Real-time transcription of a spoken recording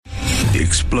The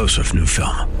explosive new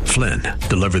film, Flynn,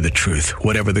 deliver the truth,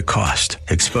 whatever the cost,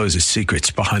 exposes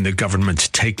secrets behind the government's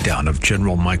takedown of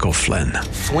General Michael Flynn.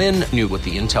 Flynn knew what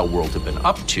the intel world had been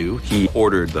up to. He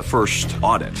ordered the first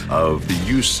audit of the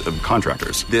use of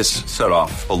contractors. This set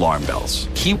off alarm bells.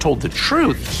 He told the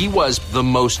truth. He was the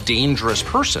most dangerous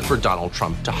person for Donald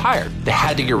Trump to hire. They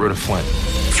had to get rid of Flynn.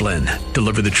 Flynn,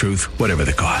 deliver the truth, whatever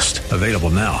the cost. Available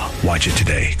now. Watch it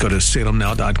today. Go to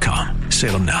salemnow.com.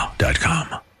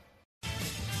 salemnow.com.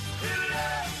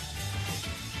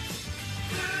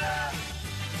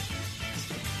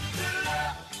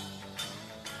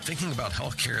 Thinking about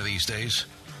healthcare these days?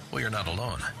 Well, you're not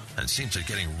alone. And it seems that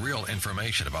getting real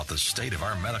information about the state of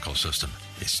our medical system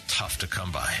is tough to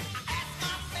come by.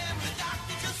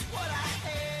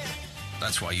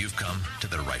 That's why you've come to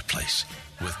the right place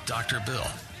with Dr. Bill,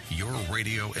 your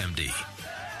radio MD.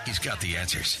 He's got the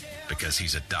answers because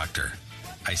he's a doctor.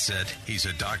 I said he's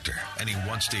a doctor, and he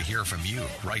wants to hear from you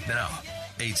right now.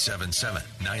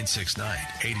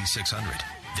 877-969-8600.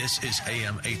 This is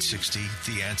AM 860,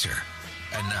 The Answer.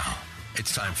 And now,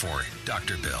 it's time for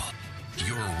Dr. Bill,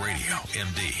 your radio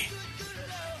MD.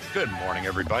 Good morning,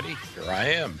 everybody. Here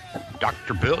I am,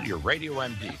 Dr. Bill, your radio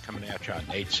MD, coming at you on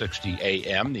 860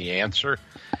 AM, The Answer.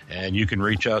 And you can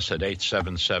reach us at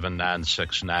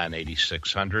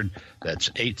 877-969-8600. That's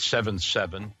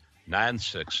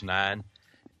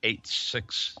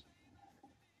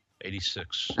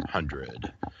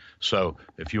 877-969-8600. So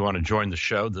if you want to join the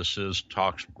show, this is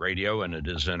Talk Radio, and it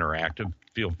is interactive.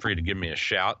 Feel free to give me a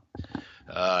shout.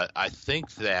 I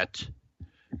think that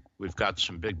we've got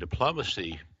some big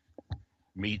diplomacy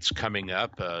meets coming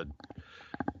up.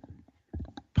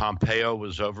 Pompeo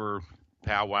was over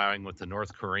powwowing with the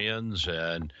North Koreans,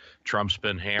 and Trump's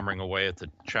been hammering away at the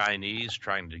Chinese,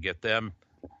 trying to get them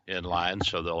in line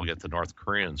so they'll get the North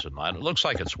Koreans in line. It looks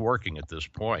like it's working at this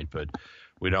point, but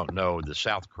we don't know. The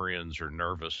South Koreans are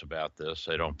nervous about this.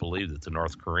 They don't believe that the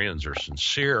North Koreans are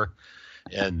sincere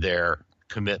in their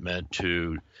commitment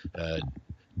to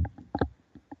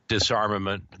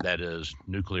disarmament, that is,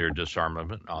 nuclear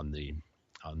disarmament on the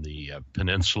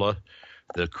peninsula.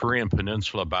 The Korean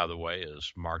peninsula, by the way,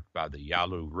 is marked by the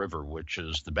Yalu River, which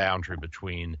is the boundary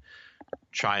between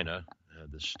China,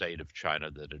 the state of China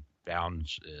that it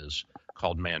bounds is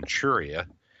called Manchuria.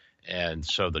 And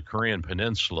so the Korean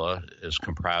peninsula is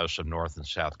comprised of North and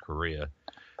South Korea.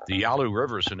 The Yalu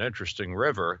River is an interesting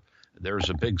river. There's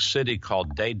a big city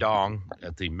called Daedong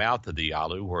at the mouth of the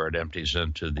Yalu, where it empties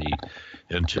into the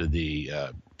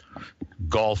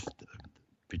Gulf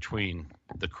between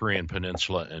the Korean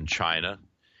peninsula and China.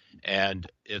 And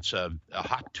it's a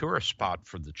hot tourist spot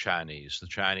for the Chinese. The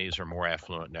Chinese are more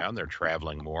affluent now, and they're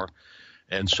traveling more.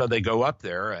 And so they go up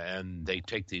there and they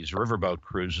take these riverboat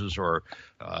cruises or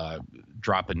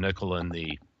drop a nickel in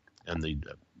the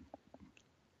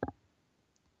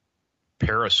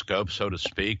periscope, so to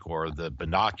speak, or the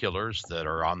binoculars that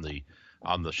are on the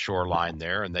shoreline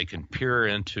there, and they can peer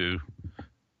into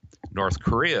North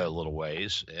Korea a little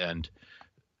ways. And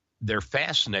they're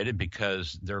fascinated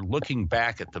because they're looking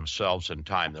back at themselves in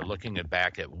time. They're looking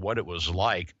back at what it was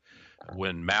like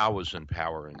when Mao was in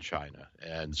power in China.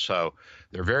 And so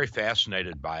they're very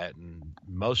fascinated by it. And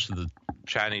most of the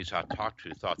Chinese I talked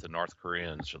to thought the North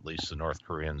Koreans, at least the North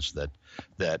Koreans that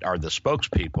are the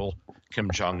spokespeople,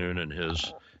 Kim Jong-un and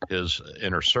his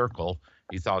inner circle,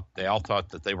 they all thought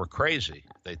that they were crazy.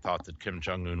 They thought that Kim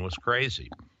Jong-un was crazy.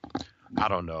 I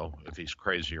don't know if he's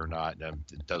crazy or not.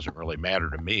 It doesn't really matter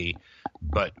to me.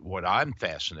 But what I'm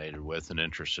fascinated with and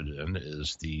interested in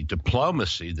is the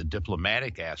diplomacy, the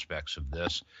diplomatic aspects of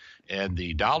this, and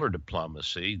the dollar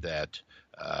diplomacy that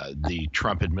the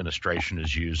Trump administration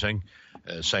is using,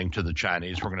 saying to the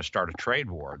Chinese, we're going to start a trade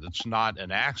war. That's not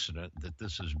an accident that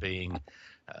this is being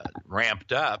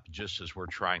ramped up just as we're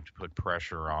trying to put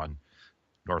pressure on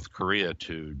North Korea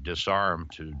to disarm,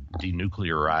 to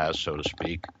denuclearize, so to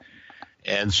speak.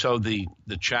 And so the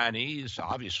Chinese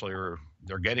obviously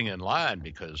they're getting in line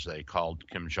because they called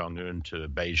Kim Jong-un to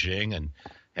Beijing and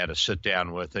had a sit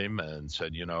down with him and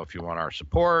said, if you want our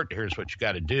support, here's what you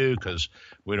got to do, because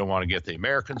we don't want to get the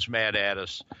Americans mad at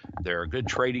us. They're a good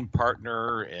trading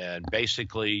partner, and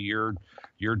basically you're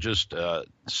just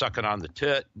sucking on the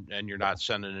tit and you're not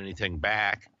sending anything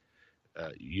back.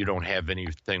 You don't have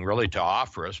anything really to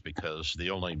offer us because the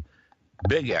only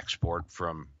big export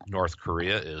from North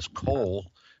Korea is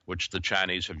coal, which the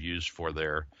Chinese have used for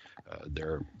their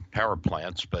power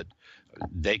plants, but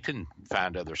they can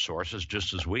find other sources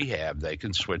just as we have. They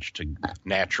can switch to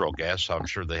natural gas. I'm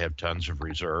sure they have tons of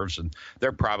reserves, and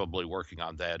they're probably working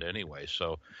on that anyway.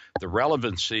 So the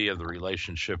relevancy of the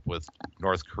relationship with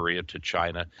North Korea to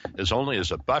China is only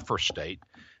as a buffer state,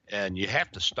 And you have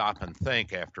to stop and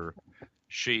think after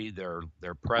Xi,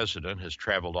 their president, has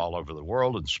traveled all over the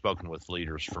world and spoken with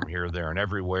leaders from here, there, and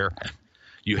everywhere.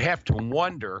 You have to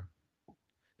wonder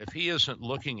if he isn't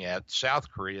looking at South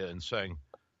Korea and saying,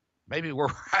 maybe we're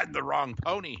riding the wrong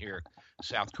pony here.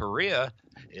 South Korea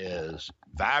is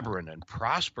vibrant and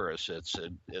prosperous.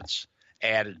 It's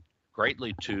added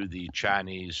greatly to the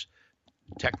Chinese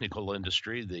technical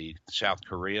industry. The South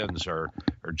Koreans are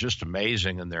just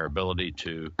amazing in their ability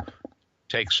to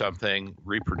take something,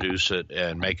 reproduce it,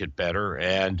 and make it better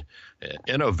and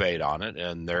innovate on it.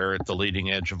 And they're at the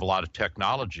leading edge of a lot of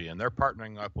technology. And they're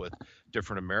partnering up with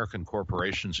different American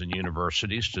corporations and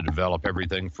universities to develop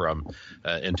everything from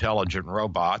intelligent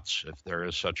robots, if there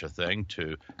is such a thing,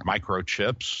 to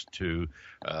microchips, to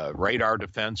radar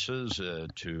defenses,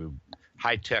 to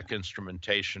high-tech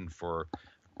instrumentation for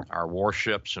our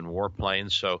warships and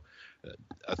warplanes. So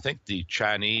I think the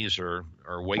Chinese are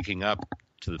waking up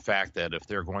to the fact that if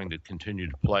they're going to continue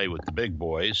to play with the big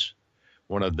boys,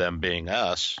 one of them being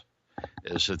us,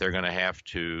 is that they're going to have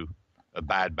to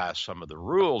abide by some of the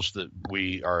rules that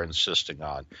we are insisting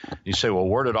on. You say, well,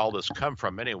 where did all this come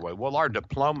from anyway? Well, our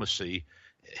diplomacy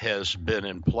has been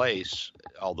in place,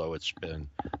 although it's been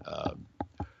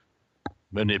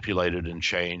manipulated and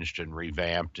changed and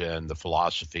revamped, and the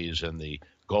philosophies and the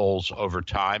goals over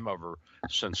time,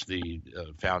 since the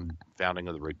founding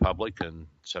of the Republic in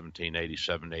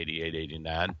 1787, 88,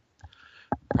 89.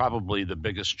 Probably the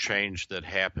biggest change that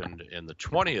happened in the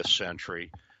 20th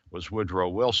century was Woodrow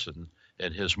Wilson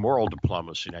and his moral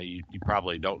diplomacy. Now, you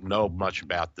probably don't know much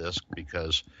about this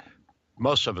because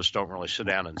most of us don't really sit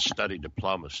down and study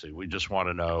diplomacy. We just want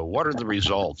to know what are the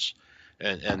results,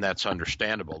 and that's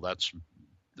understandable. That's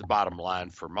the bottom line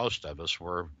for most of us.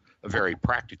 We're a very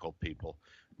practical people.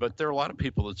 But there are a lot of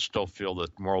people that still feel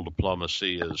that moral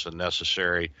diplomacy is a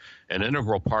necessary and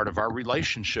integral part of our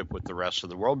relationship with the rest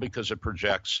of the world because it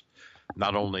projects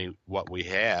not only what we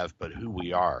have, but who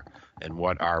we are and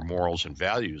what our morals and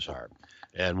values are.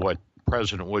 And what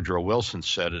President Woodrow Wilson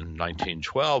said in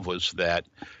 1912 was that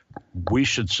we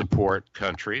should support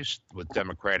countries with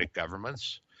democratic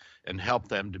governments and help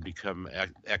them to become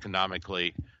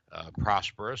economically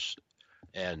prosperous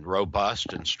and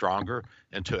robust and stronger,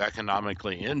 and to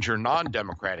economically injure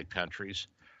non-democratic countries.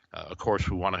 Of course,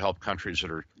 we want to help countries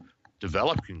that are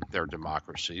developing their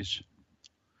democracies.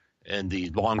 And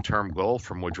the long-term goal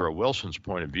from Woodrow Wilson's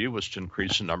point of view was to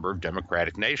increase the number of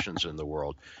democratic nations in the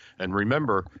world. And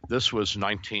remember, this was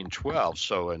 1912.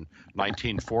 So in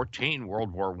 1914,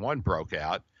 World War I broke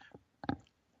out.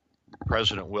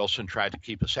 President Wilson tried to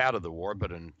keep us out of the war,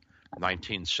 but in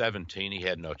 1917, he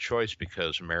had no choice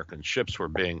because American ships were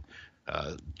being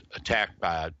attacked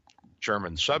by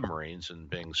German submarines and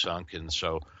being sunk. And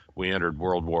so we entered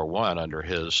World War I under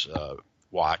his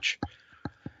watch.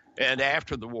 And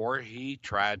after the war, he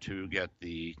tried to get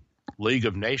the League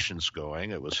of Nations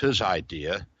going. It was his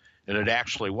idea, and it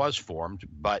actually was formed.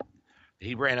 But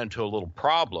he ran into a little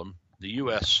problem. The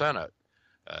U.S. Senate,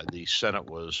 the Senate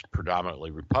was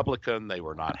predominantly Republican. They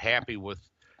were not happy with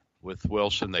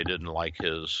Wilson. They didn't like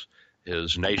his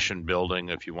nation building,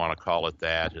 if you want to call it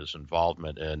that, his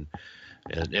involvement in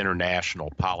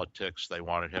international politics. They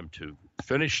wanted him to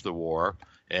finish the war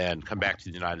and come back to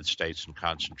the United States and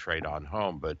concentrate on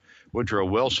home. But Woodrow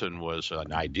Wilson was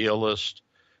an idealist.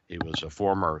 He was a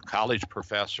former college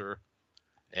professor,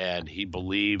 and he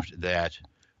believed that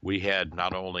we had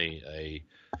not only a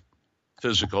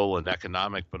physical and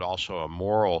economic, but also a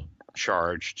moral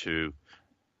charge to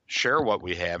share what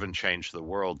we have and change the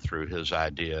world through his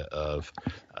idea of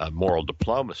moral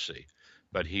diplomacy.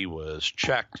 But he was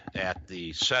checked at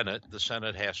the Senate. The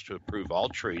Senate has to approve all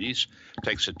treaties. It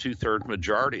takes a 2/3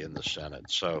 majority in the Senate.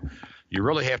 So you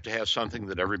really have to have something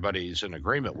that everybody's in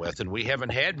agreement with. And we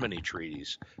haven't had many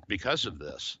treaties because of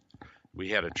this. We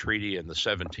had a treaty in the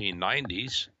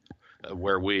 1790s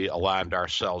where we aligned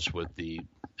ourselves with the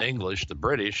English, the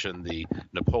British, and the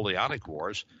Napoleonic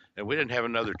Wars. And we didn't have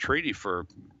another treaty for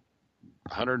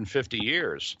 150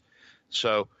 years.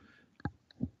 So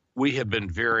we have been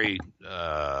very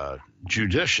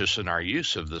judicious in our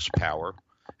use of this power,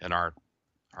 and our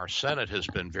Senate has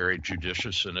been very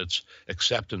judicious in its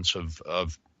acceptance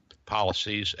of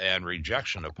policies and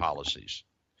rejection of policies.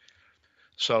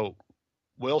 So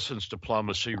Wilson's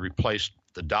diplomacy replaced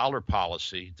the dollar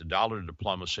policy, the dollar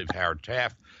diplomacy of Howard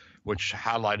Taft, which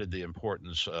highlighted the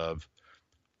importance of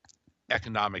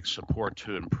economic support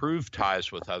to improve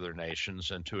ties with other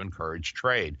nations and to encourage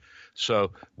trade.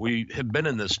 So we have been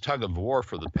in this tug of war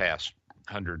for the past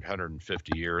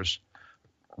 150 years,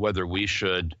 whether we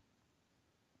should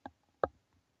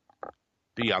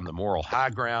be on the moral high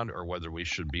ground or whether we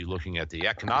should be looking at the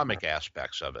economic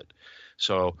aspects of it.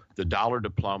 So the dollar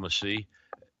diplomacy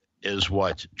is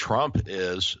what Trump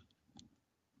is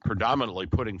predominantly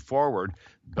putting forward,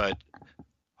 but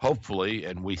hopefully,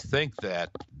 and we think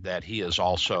that he is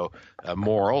also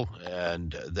moral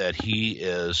and that he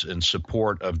is in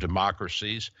support of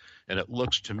democracies. And it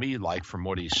looks to me like, from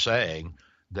what he's saying,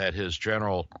 that his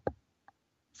general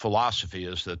philosophy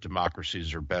is that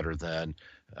democracies are better than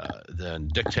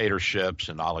dictatorships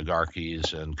and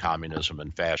oligarchies and communism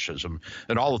and fascism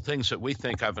and all the things that we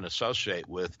think of and associate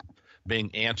with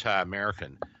being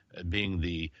anti-American, being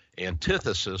the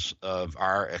antithesis of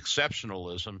our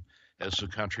exceptionalism as the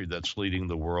country that's leading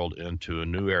the world into a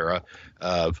new era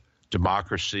of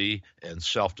democracy and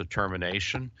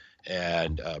self-determination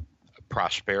and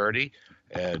prosperity.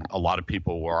 And a lot of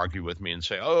people will argue with me and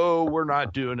say, oh, we're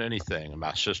not doing anything. And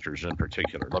my sisters in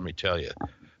particular, let me tell you,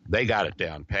 they got it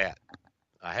down pat.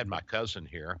 I had my cousin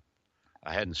here.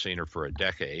 I hadn't seen her for a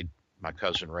decade. My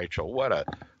cousin Rachel, what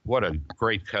a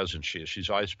great cousin she is. She's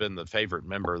always been the favorite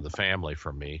member of the family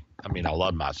for me. I mean, I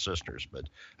love my sisters, but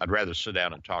I'd rather sit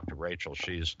down and talk to Rachel.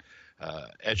 She's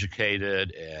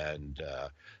educated and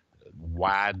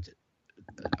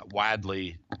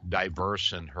widely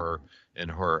diverse in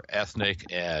her ethnic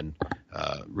and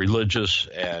religious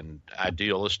and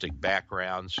idealistic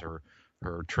backgrounds.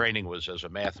 Her training was as a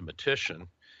mathematician,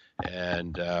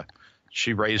 and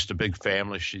she raised a big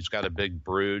family. She's got a big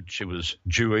brood. She was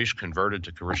Jewish, converted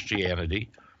to Christianity.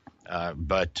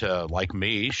 But like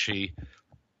me, she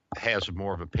has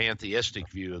more of a pantheistic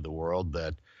view of the world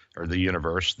or the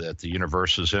universe, that the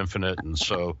universe is infinite. And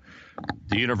so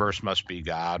the universe must be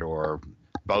God or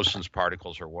Boson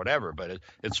particles or whatever. But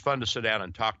it's fun to sit down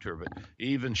and talk to her. But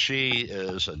even she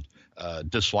is a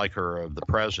disliker of the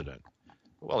president.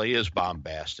 Well, he is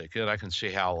bombastic. And I can see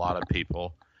how a lot of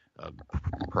people,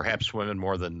 perhaps women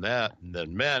more than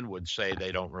men, would say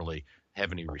they don't really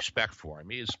have any respect for him.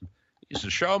 He's a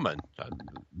showman,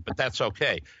 but that's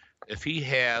okay. If he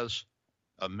has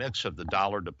a mix of the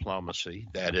dollar diplomacy,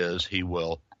 that is, he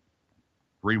will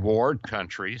reward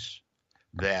countries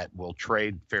that will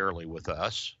trade fairly with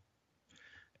us,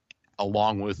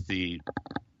 along with the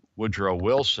Woodrow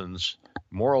Wilson's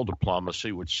moral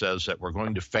diplomacy, which says that we're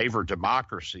going to favor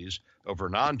democracies over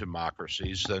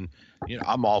non-democracies, then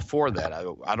I'm all for that.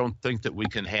 I don't think that we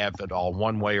can have it all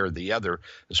one way or the other,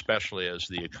 especially as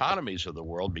the economies of the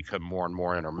world become more and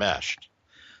more intermeshed.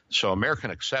 So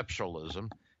American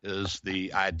exceptionalism is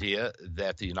the idea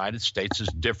that the United States is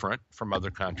different from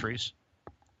other countries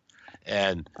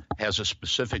and has a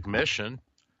specific mission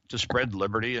to spread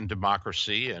liberty and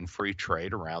democracy and free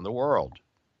trade around the world.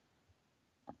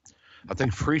 I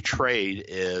think free trade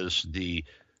is the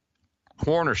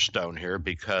cornerstone here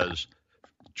because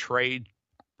trade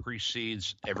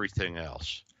precedes everything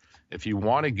else. If you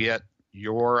want to get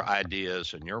your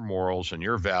ideas and your morals and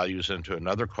your values into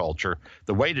another culture,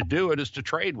 the way to do it is to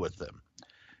trade with them.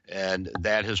 And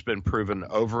that has been proven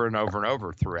over and over and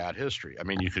over throughout history. I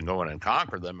mean, you can go in and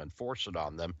conquer them and force it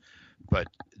on them, but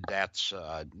that's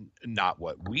not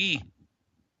what we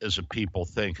as a people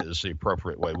think is the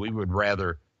appropriate way. We would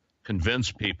rather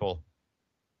convince people,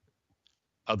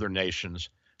 other nations,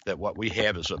 that what we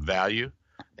have is of value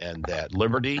and that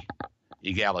liberty,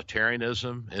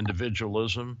 egalitarianism,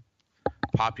 individualism,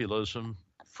 populism,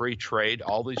 free trade,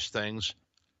 all these things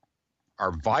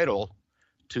are vital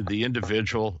to the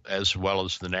individual as well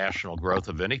as the national growth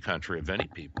of any country, of any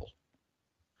people.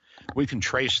 We can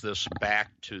trace this back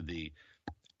to the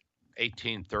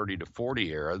 1830 to 40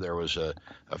 era. There was a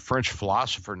French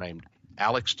philosopher named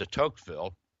Alex de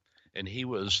Tocqueville, and he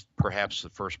was perhaps the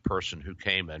first person who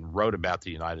came and wrote about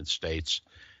the United States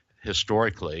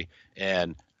historically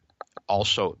and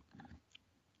also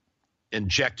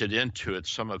injected into it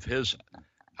some of his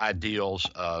ideals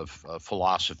of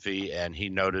philosophy, and he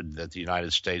noted that the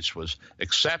United States was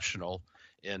exceptional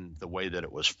in the way that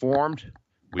it was formed.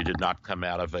 We did not come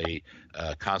out of a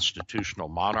constitutional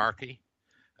monarchy.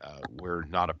 We're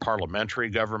not a parliamentary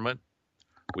government.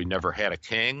 We never had a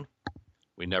king.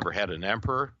 We never had an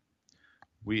emperor.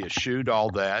 We eschewed all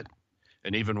that.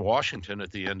 And even Washington,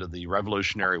 at the end of the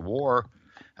Revolutionary War,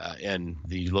 in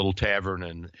the little tavern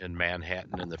in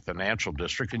Manhattan in the financial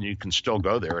district, and you can still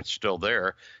go there, it's still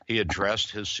there, he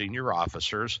addressed his senior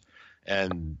officers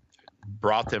and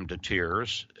brought them to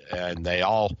tears, and they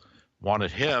all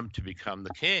wanted him to become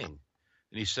the king.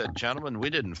 And he said, gentlemen, we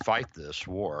didn't fight this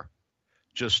war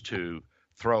just to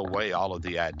throw away all of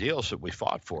the ideals that we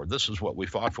fought for. This is what we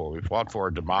fought for. We fought for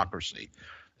a democracy,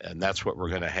 and that's what we're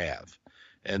going to have.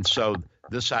 And so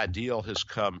this ideal has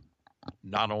come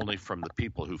not only from the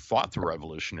people who fought the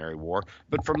Revolutionary War,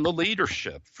 but from the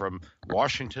leadership, from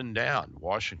Washington down,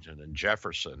 Washington and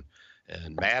Jefferson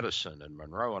and Madison and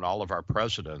Monroe and all of our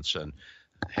presidents and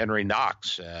Henry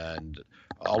Knox and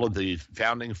all of the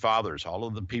founding fathers, all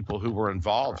of the people who were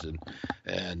involved.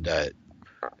 And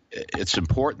it's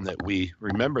important that we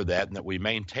remember that and that we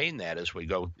maintain that as we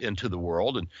go into the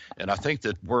world. And I think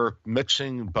that we're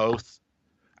mixing both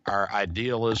our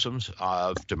idealisms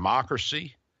of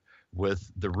democracy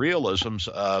with the realisms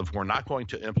of we're not going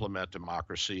to implement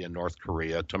democracy in North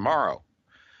Korea tomorrow.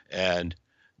 And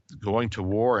going to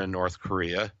war in North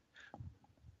Korea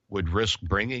would risk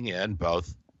bringing in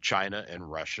both China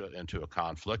and Russia into a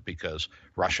conflict, because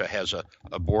Russia has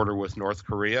a border with North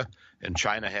Korea and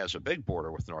China has a big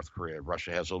border with North Korea.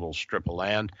 Russia has a little strip of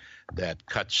land that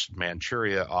cuts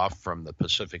Manchuria off from the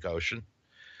Pacific Ocean.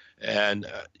 And,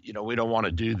 we don't want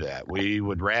to do that. We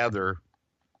would rather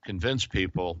convince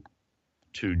people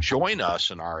to join us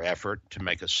in our effort to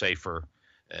make a safer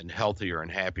and healthier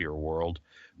and happier world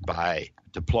by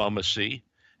diplomacy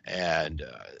and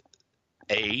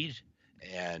aid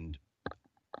and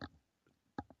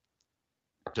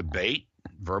debate,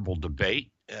 verbal debate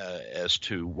as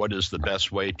to what is the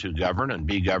best way to govern and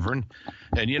be governed.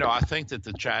 And, I think that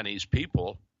the Chinese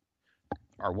people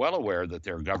are well aware that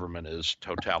their government is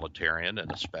totalitarian in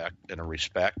a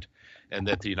respect, and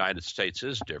that the United States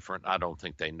is different. I don't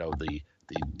think they know the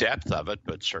depth of it,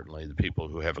 but certainly the people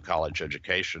who have a college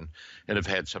education and have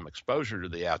had some exposure to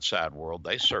the outside world,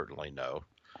 they certainly know.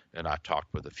 And I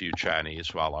talked with a few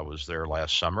Chinese while I was there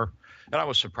last summer, and I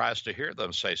was surprised to hear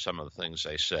them say some of the things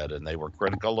they said, and they were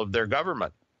critical of their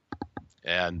government.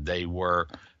 And they were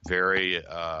very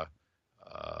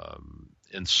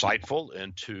insightful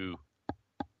into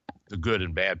the good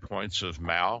and bad points of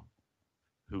Mao,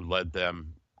 who led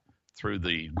them through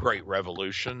the Great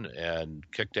Revolution and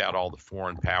kicked out all the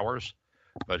foreign powers,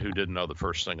 but who didn't know the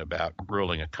first thing about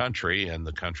ruling a country, and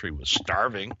the country was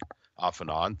starving off and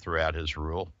on throughout his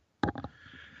rule.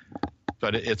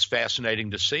 But it's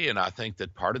fascinating to see, and I think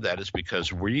that part of that is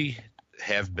because we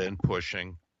have been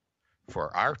pushing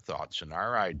for our thoughts and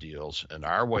our ideals and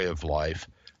our way of life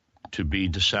to be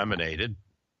disseminated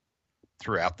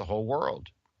throughout the whole world.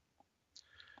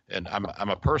 And I'm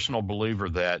a personal believer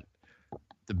that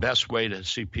the best way to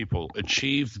see people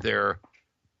achieve their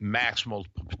maximal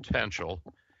potential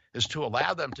is to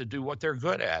allow them to do what they're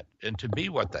good at and to be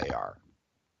what they are.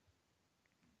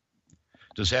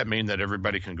 Does that mean that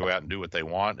everybody can go out and do what they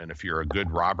want, and if you're a good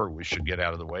robber, we should get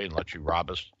out of the way and let you rob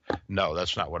us? No,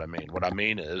 that's not what I mean. What I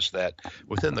mean is that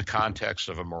within the context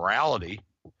of a morality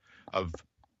of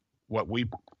what we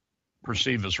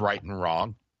perceive as right and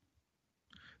wrong,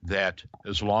 that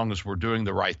as long as we're doing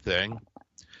the right thing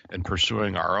and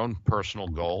pursuing our own personal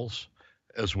goals,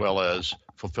 as well as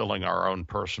fulfilling our own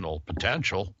personal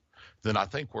potential, then I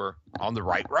think we're on the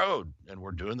right road and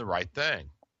we're doing the right thing.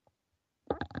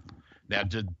 Now,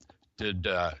 did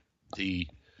the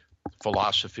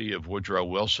philosophy of Woodrow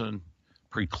Wilson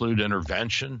preclude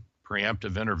intervention,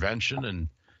 preemptive intervention in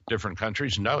different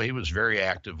countries? No, he was very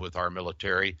active with our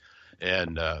military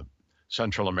in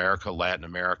Central America, Latin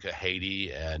America,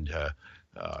 Haiti, and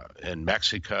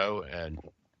Mexico,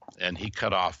 and he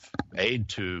cut off aid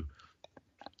to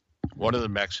one of the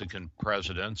Mexican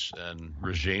presidents and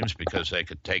regimes because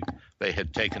they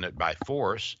had taken it by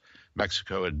force.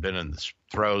 Mexico had been in the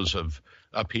throes of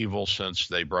upheaval since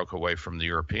they broke away from the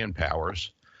European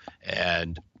powers,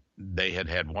 and they had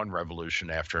had one revolution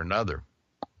after another.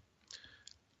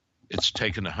 It's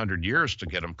taken 100 years to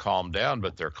get them calmed down,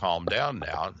 but they're calmed down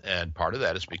now, and part of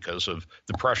that is because of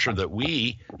the pressure that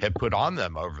we have put on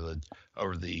them over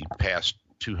the past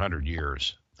 200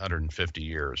 years, 150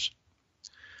 years.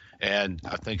 And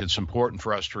I think it's important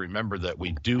for us to remember that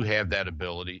we do have that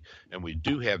ability, and we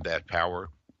do have that power,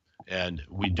 and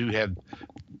we do have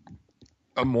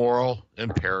a moral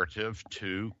imperative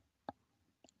to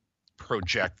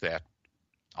project that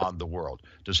on the world.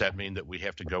 Does that mean that we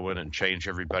have to go in and change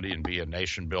everybody and be a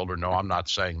nation builder? No, I'm not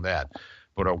saying that.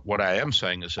 But what I am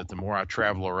saying is that the more I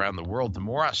travel around the world, the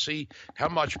more I see how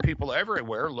much people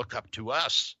everywhere look up to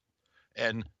us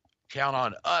and count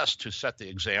on us to set the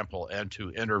example and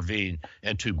to intervene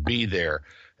and to be there,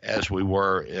 as we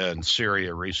were in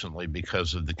Syria recently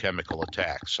because of the chemical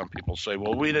attacks. Some people say,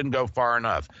 well, we didn't go far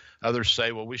enough. Others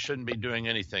say, well, we shouldn't be doing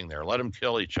anything there. Let them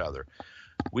kill each other.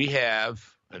 We have,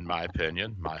 in my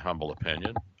opinion, my humble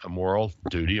opinion, a moral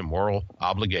duty, a moral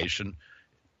obligation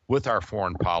with our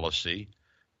foreign policy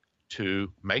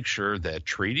to make sure that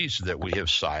treaties that we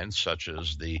have signed, such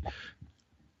as the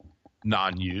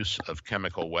non-use of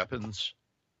chemical weapons,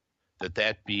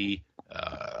 that be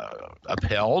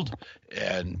upheld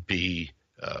and be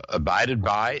abided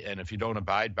by. And if you don't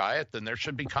abide by it, then there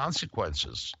should be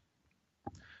consequences.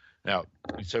 Now,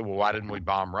 you say, well, why didn't we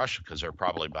bomb Russia? Because they're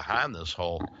probably behind this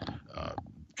whole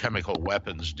chemical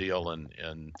weapons deal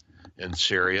in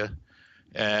Syria.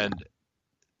 And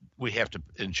we have to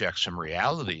inject some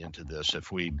reality into this.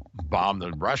 If we bomb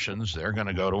the Russians, they're going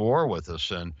to go to war with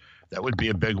us, and that would be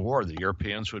a big war. The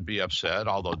Europeans would be upset,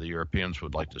 although the Europeans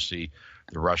would like to see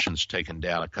the Russians taken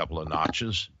down a couple of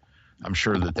notches. I'm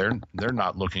sure that they're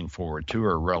not looking forward to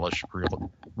or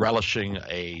relishing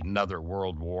another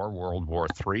world war, World War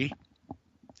III,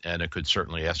 and it could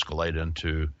certainly escalate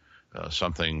into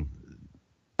something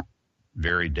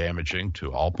very damaging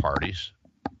to all parties.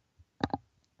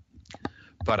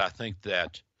 But I think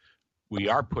that we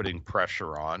are putting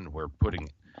pressure on. We're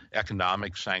putting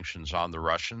economic sanctions on the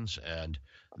Russians, and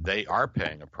they are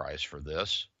paying a price for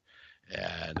this.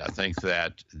 And I think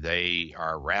that they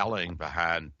are rallying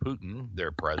behind Putin,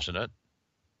 their president,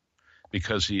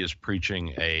 because he is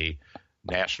preaching a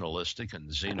nationalistic and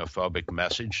xenophobic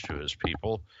message to his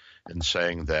people and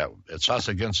saying that it's us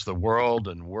against the world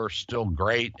and we're still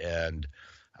great and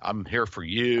I'm here for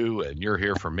you and you're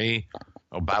here for me.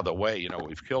 Oh, by the way,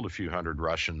 we've killed a few hundred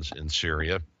Russians in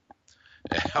Syria.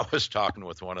 I was talking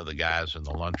with one of the guys in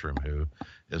the lunchroom who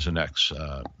is an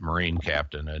ex-Marine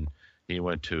captain, and he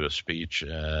went to a speech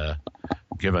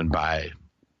given by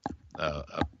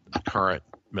a current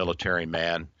military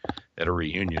man at a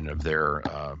reunion of their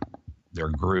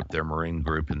group, their Marine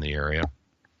group in the area.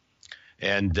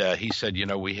 And he said,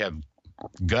 we have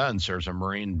guns. There's a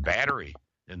Marine battery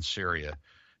in Syria,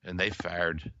 and they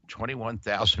fired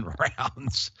 21,000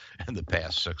 rounds in the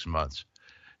past 6 months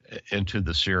into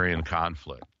the Syrian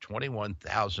conflict.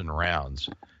 21,000 rounds.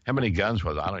 How many guns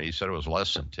was it? I don't know. He said it was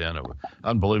less than 10. It was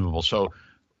unbelievable. So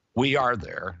we are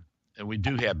there, and we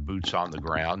do have boots on the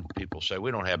ground. People say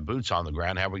we don't have boots on the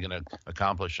ground. How are we going to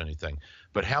accomplish anything?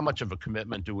 But how much of a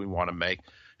commitment do we want to make,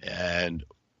 and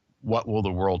what will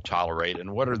the world tolerate,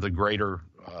 and what are the greater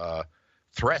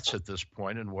threats at this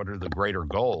point, and what are the greater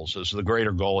goals? Is the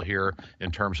greater goal here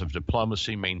in terms of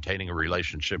diplomacy, maintaining a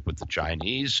relationship with the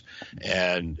Chinese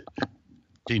and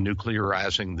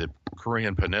denuclearizing the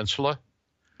Korean Peninsula?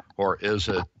 Or is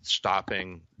it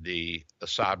stopping the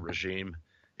Assad regime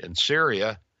in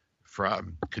Syria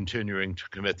from continuing to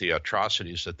commit the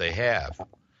atrocities that they have?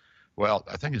 Well,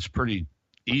 I think it's pretty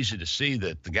easy to see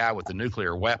that the guy with the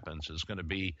nuclear weapons is going to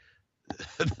be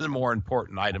the more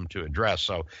important item to address.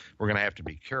 So we're going to have to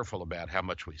be careful about how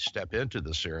much we step into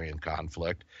the Syrian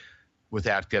conflict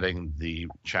without getting the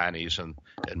Chinese and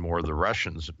more of the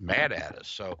Russians mad at us.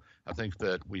 So I think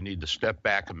that we need to step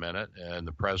back a minute, and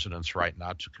the president's right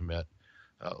not to commit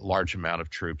a large amount of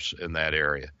troops in that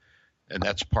area. And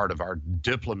that's part of our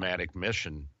diplomatic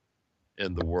mission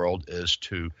in the world, is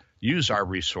to use our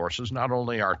resources, not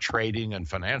only our trading and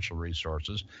financial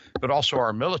resources, but also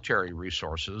our military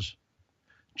resources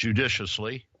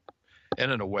judiciously and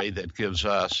in a way that gives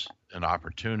us an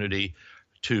opportunity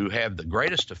to have the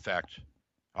greatest effect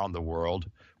on the world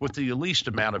with the least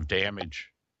amount of damage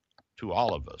to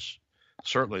all of us,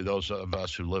 certainly those of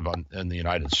us who live in the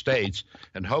United States,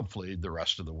 and hopefully the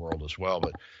rest of the world as well.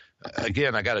 But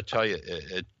again, I got to tell you,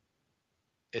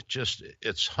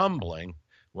 it's humbling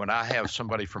when I have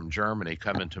somebody from Germany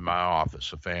come into my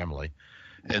office, a family,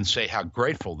 and say how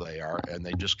grateful they are, and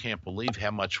they just can't believe how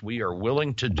much we are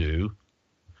willing to do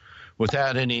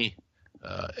without any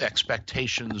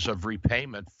expectations of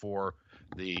repayment for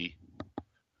the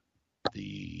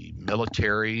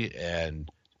military and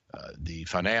the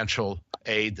financial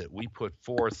aid that we put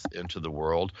forth into the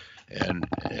world and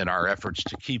in our efforts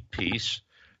to keep peace.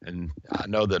 And I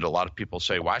know that a lot of people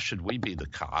say, why should we be the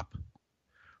cop?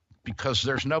 Because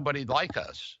there's nobody like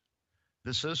us.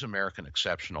 This is American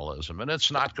exceptionalism, and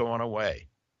it's not going away.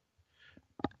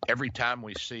 Every time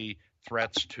we see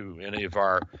threats to any of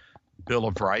our Bill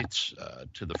of Rights,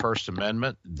 to the First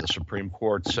Amendment, the Supreme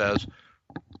Court says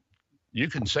you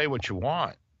can say what you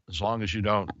want as long as you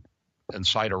don't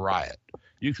incite a riot.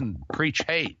 You can preach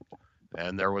hate.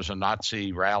 And there was a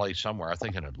Nazi rally somewhere, I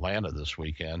think in Atlanta this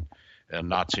weekend, a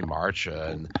Nazi march,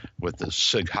 and with the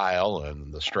Sieg Heil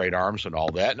and the straight arms and all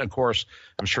that. And, of course,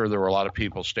 I'm sure there were a lot of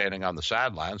people standing on the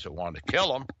sidelines that wanted to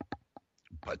kill them,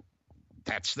 but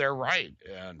that's their right,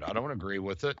 and I don't agree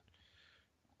with it.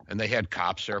 And they had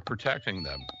cops there protecting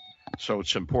them. So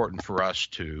it's important for us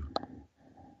to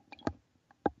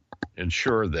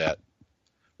ensure that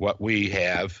what we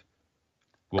have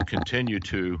will continue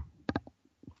to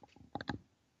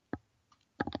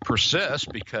persist,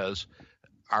 because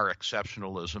our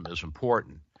exceptionalism is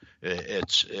important.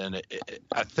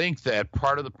 I think that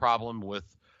part of the problem with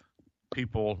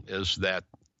people is that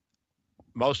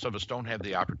most of us don't have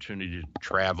the opportunity to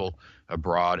travel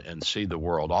abroad and see the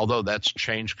world, although that's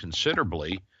changed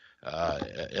considerably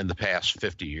in the past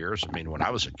 50 years. I mean, when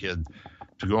I was a kid,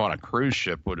 to go on a cruise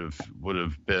ship would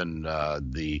have been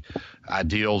the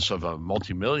ideals of a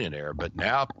multimillionaire. But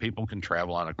now people can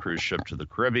travel on a cruise ship to the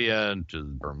Caribbean, to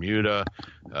Bermuda.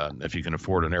 If you can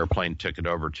afford an airplane ticket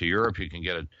over to Europe, you can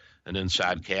get an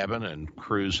inside cabin and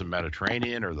cruise the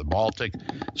Mediterranean or the Baltic.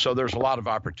 So there's a lot of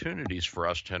opportunities for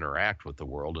us to interact with the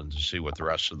world and to see what the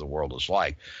rest of the world is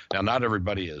like. Now, not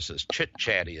everybody is as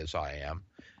chit-chatty as I am,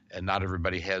 and not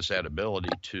everybody has that ability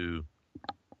to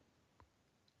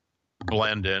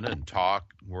blend in and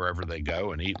talk wherever they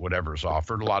go and eat whatever's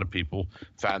offered. A lot of people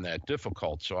find that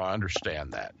difficult, so I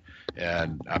understand that.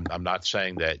 And I'm not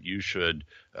saying that you should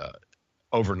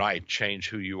overnight change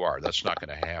who you are. That's not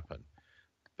going to happen.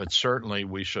 But certainly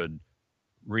we should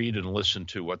read and listen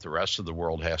to what the rest of the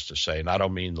world has to say. And I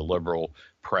don't mean the liberal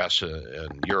press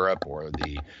in Europe or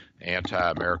the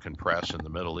anti-American press in the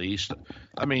Middle East.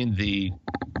 I mean the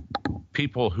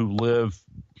people who live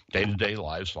day-to-day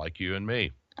lives like you and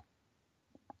me.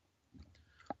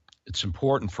 It's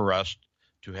important for us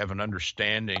to have an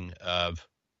understanding of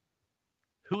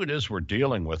who it is we're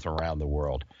dealing with around the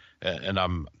world. And I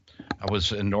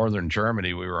was in northern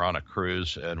Germany. We were on a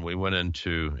cruise, and we went in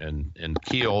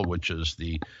Kiel, which is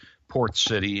the port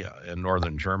city in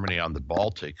northern Germany on the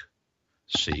Baltic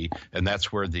Sea, and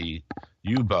that's where the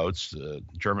U-boats, the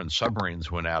German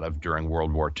submarines, went out of during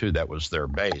World War II. That was their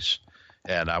base,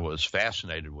 and I was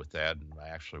fascinated with that. And I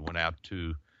actually went out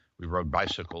we rode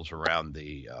bicycles around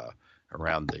the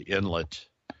inlet,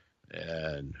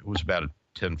 and it was about a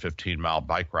 10, 15-mile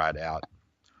bike ride out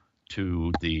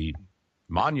to the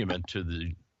monument to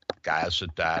the guys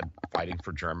that died fighting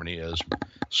for Germany as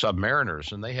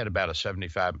submariners, and they had about a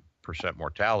 75%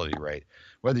 mortality rate.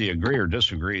 Whether you agree or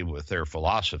disagree with their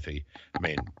philosophy, I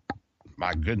mean,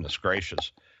 my goodness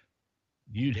gracious,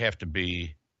 you'd have to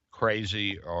be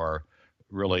crazy or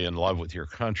really in love with your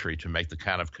country to make the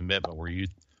kind of commitment where you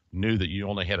knew that you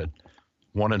only had a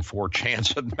 1 in 4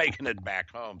 chance of making it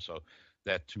back home. So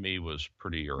that to me was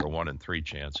pretty, or a 1 in 3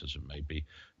 chance as it may be.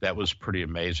 That was pretty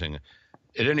amazing.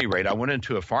 At any rate, I went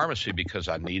into a pharmacy because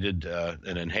I needed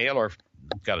an inhaler,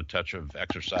 got a touch of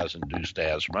exercise-induced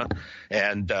asthma,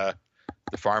 and the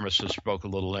pharmacist spoke a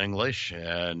little English,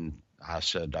 and I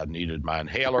said I needed my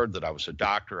inhaler, that I was a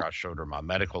doctor. I showed her my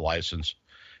medical license,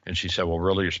 and she said, well,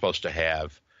 really, you're supposed to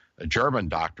have a German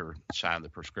doctor sign the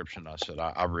prescription. I said,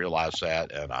 I realize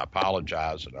that, and I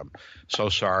apologize, and I'm so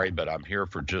sorry, but I'm here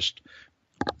for just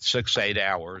 6-8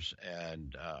 hours,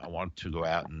 and I want to go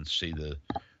out and see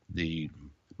the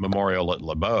memorial at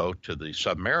Le Beau to the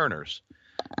submariners.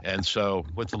 And so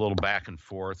with a little back and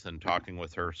forth and talking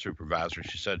with her supervisor,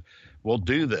 she said, we'll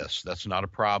do this. That's not a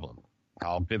problem.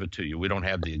 I'll give it to you. We don't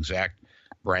have the exact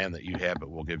brand that you have, but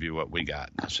we'll give you what we got.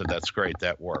 And I said, that's great.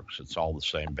 That works. It's all the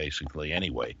same basically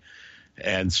anyway.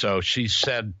 And so she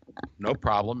said, no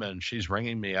problem. And she's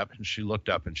ringing me up, and she looked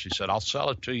up and she said, I'll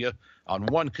sell it to you on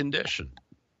one condition.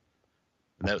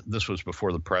 And this was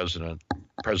before the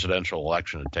presidential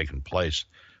election had taken place,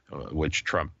 which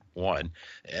Trump won.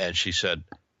 And she said,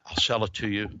 I'll sell it to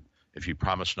you if you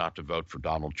promise not to vote for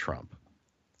Donald Trump.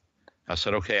 I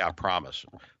said, okay, I promise.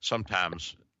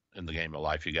 Sometimes in the game of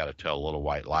life, you got to tell a little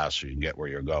white lie so you can get where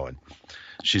you're going.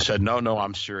 She said, no,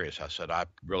 I'm serious. I said, I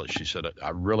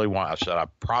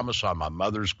promise on my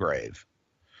mother's grave.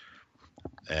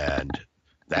 And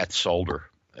that sold her.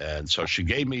 And so she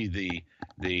gave me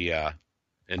the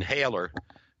inhaler,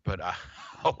 but I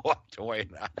walked away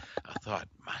and I thought,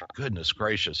 my goodness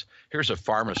gracious, here's a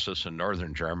pharmacist in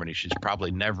northern Germany. She's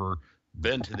probably never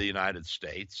been to the United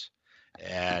States,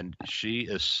 and she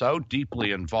is so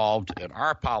deeply involved in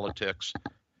our politics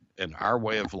and our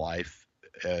way of life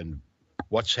and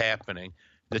what's happening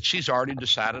that she's already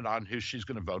decided on who she's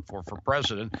going to vote for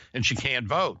president, and she can't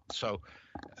vote. So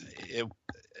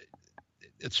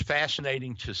it's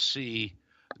fascinating to see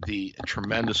the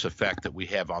tremendous effect that we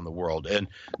have on the world. And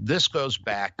this goes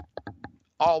back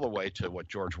all the way to what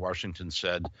George Washington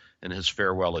said in his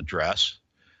farewell address,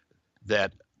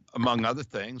 that among other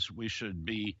things, we should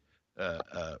be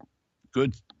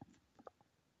good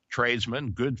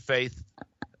tradesmen, good faith,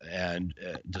 and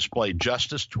display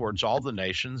justice towards all the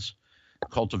nations,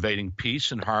 cultivating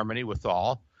peace and harmony with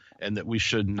all, and that we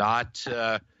should not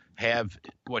have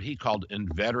what he called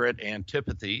inveterate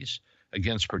antipathies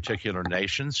against particular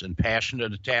nations and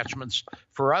passionate attachments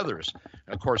for others.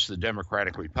 And of course, the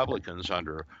Democratic Republicans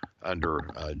under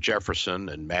Jefferson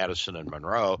and Madison and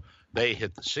Monroe, they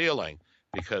hit the ceiling.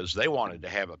 because they wanted to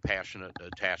have a passionate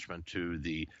attachment to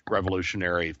the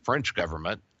revolutionary French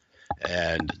government,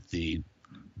 and the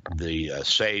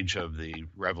sage of the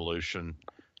revolution,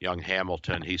 young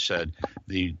Hamilton, he said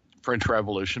the French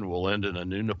Revolution will end in a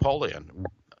new Napoleon,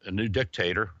 a new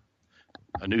dictator,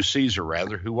 a new Caesar,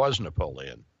 rather, who was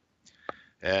Napoleon.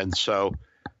 And so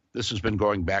this has been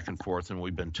going back and forth, and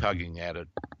we've been tugging at it,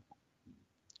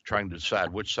 trying to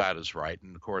decide which side is right.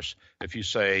 And, of course, if you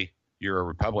say you're a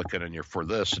Republican and you're for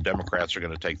this, the Democrats are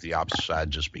going to take the opposite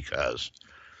side just because.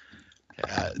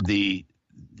 The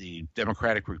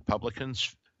Democratic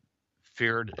Republicans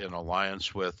feared an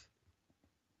alliance with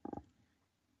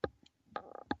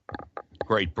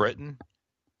Great Britain,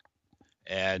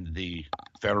 and the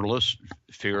Federalists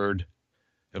feared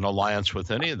an alliance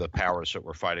with any of the powers that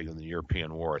were fighting in the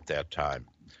European War at that time.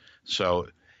 So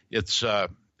it's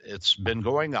been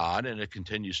going on, and it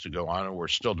continues to go on, and we're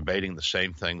still debating the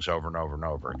same things over and over and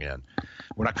over again.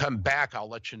 When I come back, I'll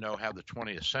let you know how the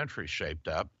 20th century shaped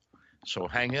up. So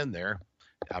hang in there.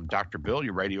 I'm Dr. Bill,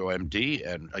 your Radio MD,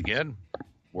 and again,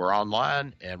 we're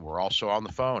online, and we're also on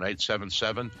the phone,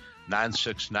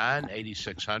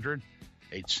 877-969-8600,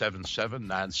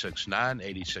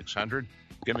 877-969-8600.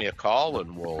 Give me a call,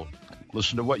 and we'll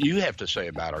listen to what you have to say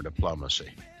about our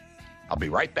diplomacy. I'll be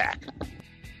right back.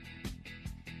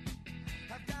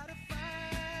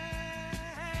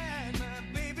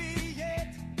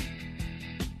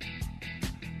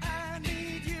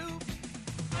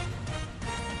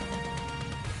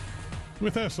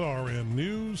 With SRN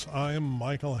News, I'm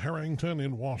Michael Harrington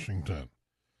in Washington.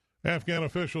 Afghan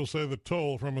officials say the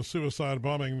toll from a suicide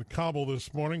bombing in Kabul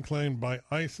this morning claimed by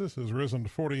ISIS has risen to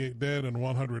 48 dead and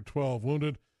 112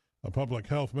 wounded. A public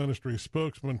health ministry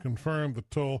spokesman confirmed the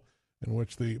toll, in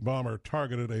which the bomber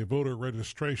targeted a voter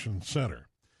registration center.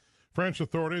 French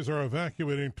authorities are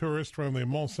evacuating tourists from the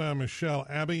Mont Saint-Michel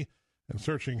Abbey and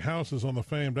searching houses on the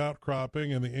famed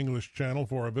outcropping in the English Channel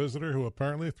for a visitor who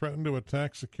apparently threatened to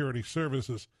attack security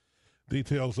services.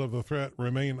 Details of the threat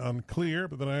remain unclear,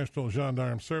 but the National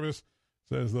Gendarme Service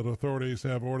says that authorities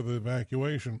have ordered the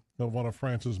evacuation of one of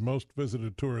France's most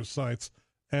visited tourist sites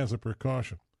as a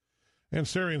precaution. And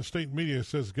Syrian state media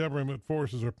says government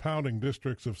forces are pounding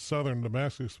districts of southern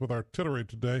Damascus with artillery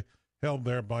today, held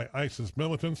there by ISIS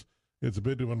militants. Its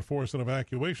bid to enforce an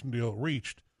evacuation deal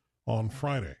reached on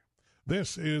Friday.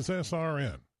 This is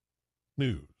SRN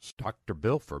News. Dr.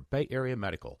 Bill for Bay Area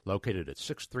Medical, located at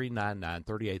 6399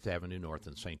 38th Avenue North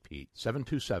in St. Pete,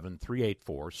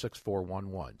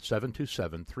 727-384-6411,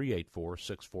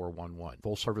 727-384-6411.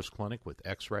 Full-service clinic with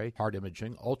X-ray, heart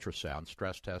imaging, ultrasound,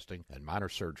 stress testing, and minor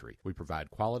surgery. We provide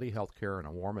quality health care in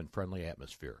a warm and friendly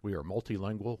atmosphere. We are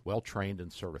multilingual, well-trained,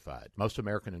 and certified. Most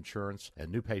American insurance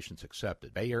and new patients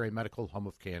accepted. Bay Area Medical, home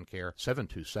of Can Care,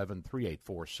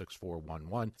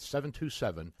 727-384-6411,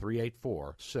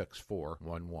 727-384-6411.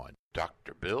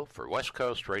 Dr. Bill for West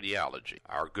Coast Radiology.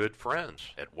 Our good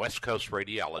friends at West Coast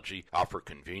Radiology offer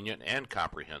convenient and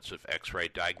comprehensive X-ray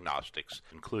diagnostics,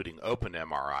 including open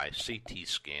MRI, CT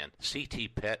scan,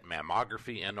 CT PET,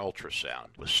 mammography, and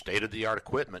ultrasound. With state-of-the-art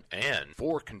equipment and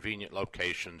 4 convenient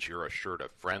locations, you're assured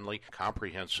of friendly,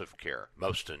 comprehensive care.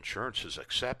 Most insurance is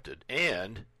accepted,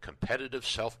 and competitive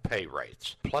self-pay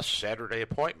rates, plus Saturday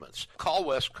appointments. Call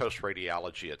West Coast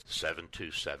Radiology at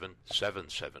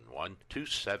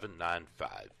 727-771-2795.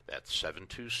 That's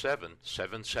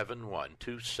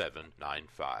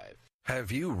 727-771-2795.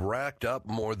 Have you racked up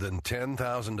more than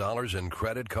 $10,000 in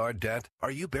credit card debt?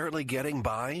 Are you barely getting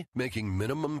by, making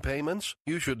minimum payments?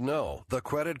 You should know the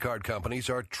credit card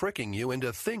companies are tricking you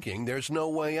into thinking there's no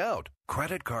way out.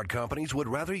 Credit card companies would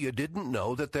rather you didn't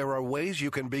know that there are ways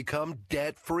you can become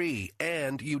debt-free,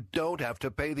 and you don't have to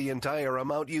pay the entire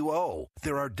amount you owe.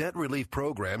 There are debt relief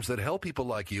programs that help people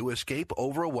like you escape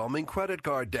overwhelming credit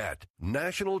card debt.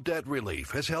 National Debt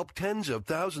Relief has helped tens of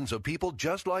thousands of people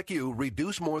just like you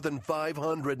reduce more than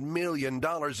 $500 million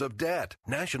of debt.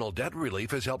 National Debt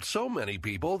Relief has helped so many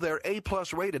people they're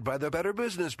A-plus rated by the Better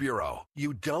Business Bureau.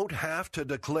 You don't have to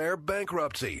declare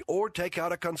bankruptcy or take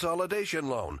out a consolidation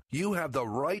loan. You have the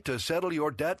right to settle your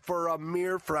debt for a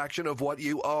mere fraction of what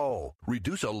you owe.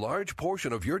 Reduce a large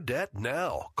portion of your debt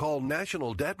now. Call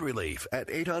National Debt Relief at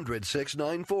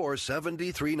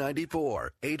 800-694-7394.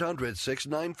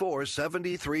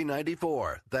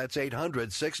 800-694-7394. That's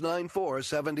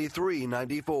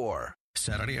 800-694-7394.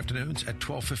 Saturday afternoons at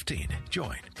 12:15.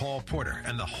 Join Paul Porter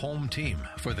and the home team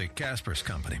for the Caspers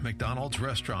Company, McDonald's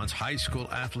Restaurant's High School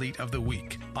Athlete of the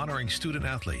Week, honoring student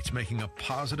athletes making a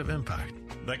positive impact.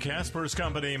 The Caspers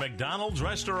Company, McDonald's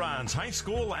Restaurant's High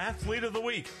School Athlete of the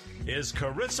Week is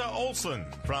Carissa Olson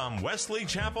from Wesley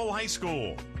Chapel High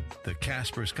School. the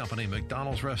Casper's Company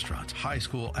McDonald's Restaurants High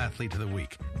School Athlete of the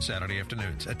Week, Saturday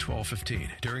afternoons at 12:15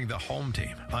 during the home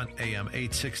team on AM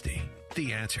 860.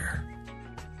 The Answer.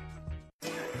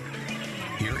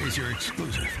 Here is your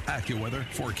exclusive AccuWeather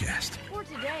forecast. For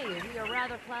today, we are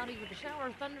rather cloudy with a shower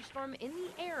or thunderstorm in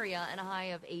the area and a high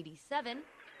of 87.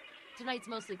 Tonight's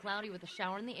mostly cloudy with a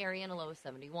shower in the area and a low of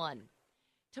 71.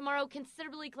 Tomorrow,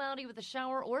 considerably cloudy with a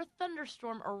shower or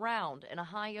thunderstorm around and a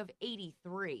high of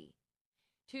 83.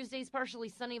 Tuesday's partially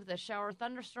sunny with a shower or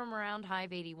thunderstorm around, high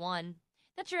of 81.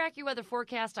 That's your AccuWeather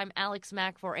forecast. I'm Alex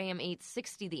Mack for AM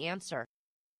 860, The Answer.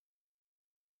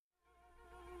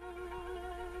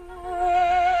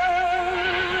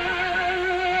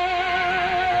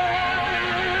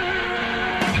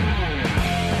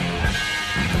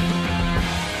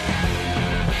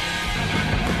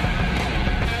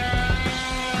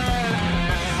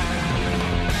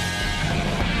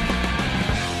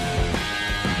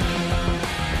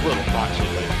 Little Foxy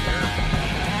lady there.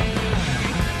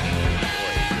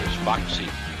 Boy, here's Foxy.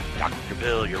 Dr.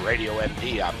 Bill, your radio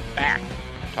MD. I'm back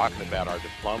talking about our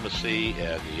diplomacy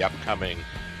and the upcoming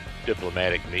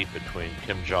diplomatic meet between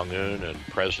Kim Jong-un and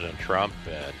President Trump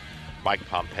and Mike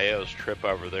Pompeo's trip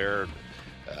over there.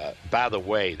 By the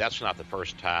way, that's not the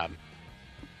first time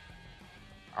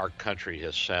our country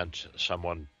has sent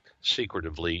someone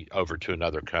secretively over to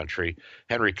another country.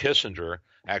 Henry Kissinger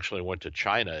actually went to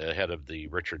China ahead of the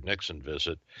Richard Nixon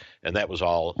visit, and that was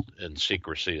all in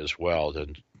secrecy as well.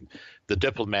 And the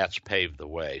diplomats paved the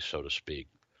way, so to speak.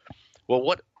 Well,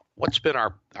 what's been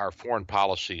our foreign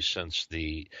policy since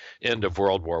the end of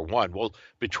World War I? Well,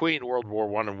 between World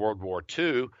War I and World War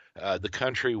II, the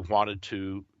country wanted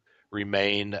to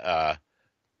remain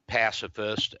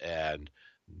pacifist and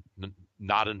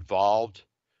not involved.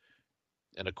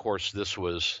 And, of course, this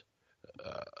was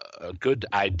a good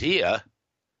idea,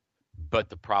 but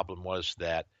the problem was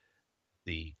that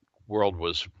the world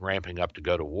was ramping up to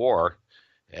go to war.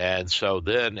 And so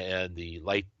then in the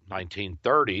late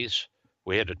 1930s,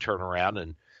 we had to turn around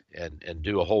and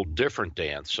do a whole different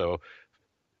dance. So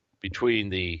between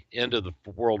the end of the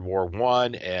World War I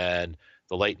and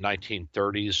the late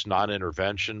 1930s,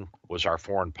 non-intervention was our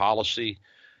foreign policy.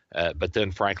 But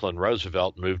then Franklin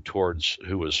Roosevelt moved towards,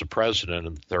 who was the president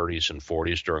in the 30s and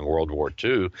 40s during World War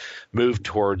II, moved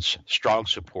towards strong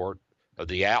support of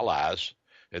the Allies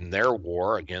in their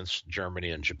war against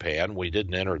Germany and Japan. We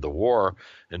didn't enter the war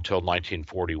until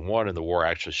 1941, and the war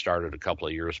actually started a couple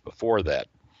of years before that.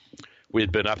 We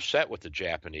had been upset with the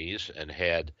Japanese and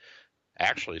had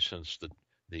actually since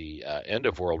the end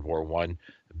of World War I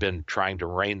been trying to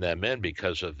rein them in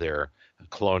because of their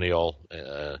colonial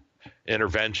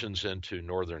interventions into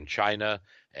northern China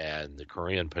and the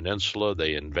Korean Peninsula.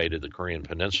 They invaded the Korean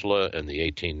Peninsula in the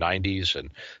 1890s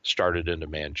and started into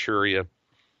Manchuria.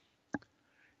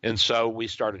 And so we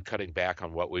started cutting back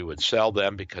on what we would sell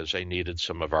them because they needed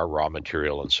some of our raw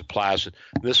material and supplies. And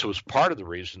this was part of the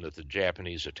reason that the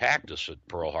Japanese attacked us at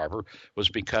Pearl Harbor, was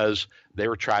because they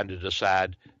were trying to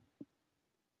decide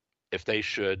if they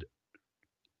should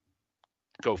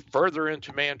go further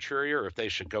into Manchuria or if they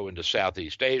should go into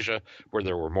Southeast Asia where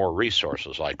there were more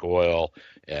resources like oil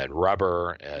and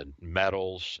rubber and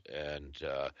metals and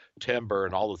timber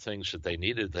and all the things that they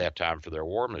needed at that time for their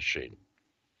war machine.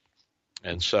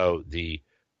 And so the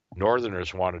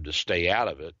Northerners wanted to stay out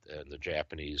of it, and the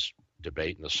Japanese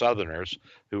debate, and the Southerners,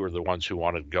 who were the ones who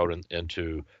wanted to go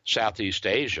into Southeast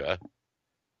Asia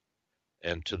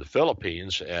and to the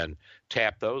Philippines and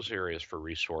tap those areas for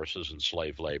resources and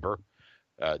slave labor,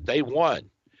 they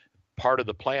won. Part of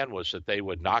the plan was that they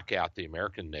would knock out the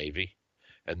American Navy,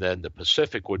 and then the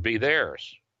Pacific would be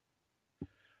theirs.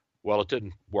 Well, it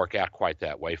didn't work out quite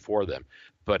that way for them.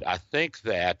 But I think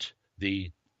that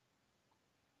the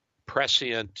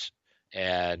prescient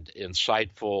and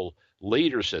insightful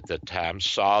leaders at that time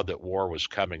saw that war was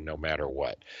coming no matter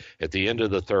what. At the end of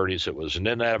the 30s, it was an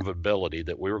inevitability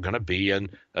that we were going to be in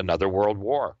another world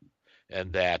war,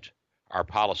 and that our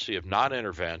policy of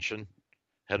non-intervention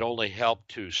had only helped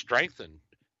to strengthen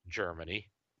Germany,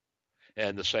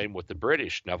 and the same with the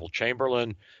British. Neville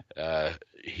Chamberlain,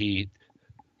 he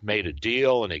made a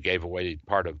deal, and he gave away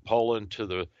part of Poland to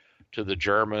the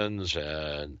Germans,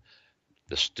 and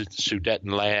the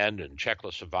Sudetenland and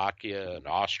Czechoslovakia and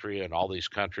Austria and all these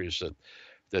countries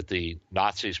that the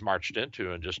Nazis marched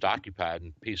into and just occupied,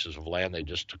 and pieces of land they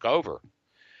just took over.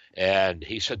 And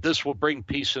he said, this will bring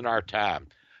peace in our time.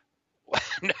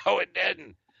 No, it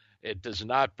didn't. It does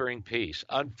not bring peace.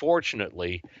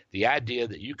 Unfortunately, the idea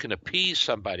that you can appease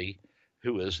somebody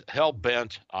who is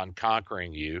hell-bent on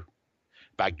conquering you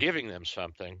by giving them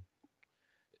something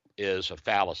is a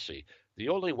fallacy. The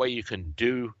only way you can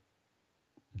do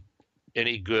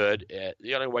any good.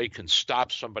 The only way you can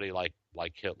stop somebody like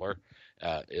Hitler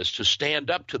is to stand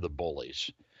up to the bullies.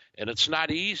 And it's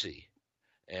not easy.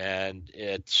 And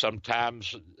it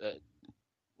sometimes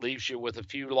leaves you with a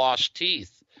few lost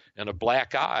teeth and a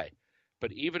black eye.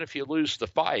 But even if you lose the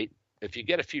fight, if you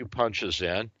get a few punches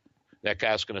in, that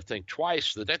guy's going to think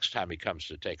twice the next time he comes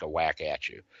to take a whack at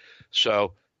you.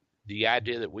 So the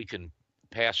idea that we can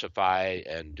pacify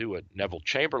and do what Neville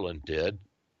Chamberlain did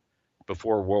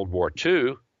before World War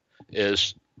II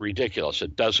is ridiculous.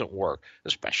 It doesn't work,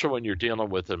 especially when you're dealing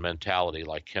with a mentality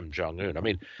like Kim Jong-un. I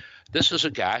mean, this is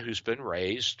a guy who's been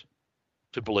raised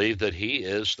to believe that he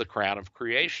is the crown of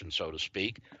creation, so to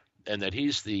speak, and that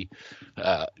he's the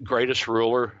greatest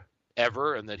ruler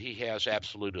ever, and that he has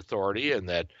absolute authority, and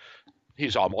that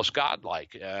he's almost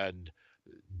godlike. And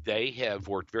they have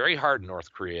worked very hard in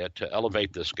North Korea to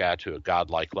elevate this guy to a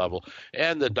godlike level.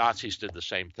 And the Nazis did the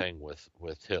same thing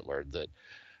with Hitler, that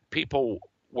people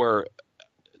were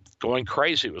going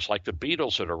crazy. It was like the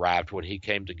Beatles had arrived when he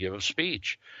came to give a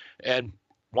speech. And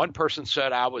one person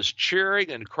said, I was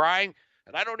cheering and crying,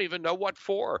 and I don't even know what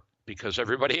for, because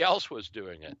everybody else was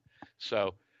doing it.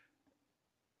 So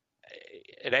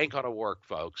it ain't going to work,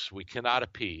 folks. We cannot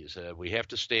appease. We have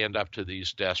to stand up to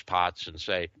these despots and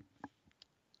say,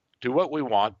 do what we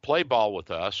want, play ball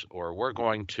with us, or we're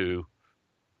going to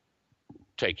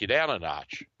take you down a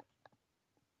notch.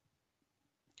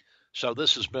 So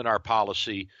this has been our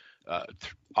policy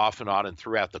off and on and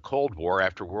throughout the Cold War.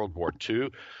 After World War II,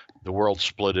 the world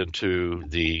split into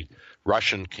the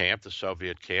Russian camp, the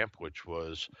Soviet camp, which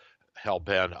was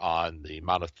hell-bent on the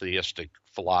monotheistic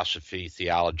philosophy,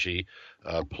 theology,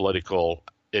 political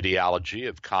ideology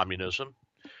of communism,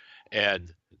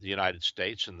 and the United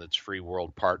States and its free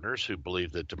world partners who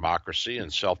believe that democracy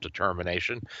and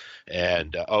self-determination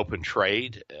and open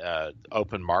trade,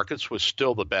 open markets was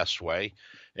still the best way.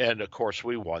 And, of course,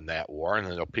 we won that war. And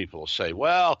then people will say,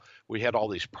 well, we had all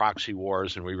these proxy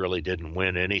wars and we really didn't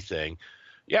win anything.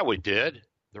 Yeah, we did.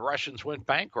 The Russians went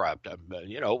bankrupt.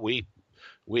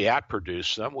 We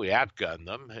outproduced them. We outgunned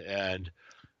them. And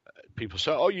people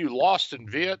say, oh, you lost in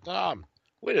Vietnam.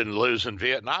 We didn't lose in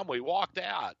Vietnam. We walked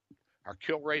out. Our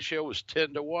kill ratio was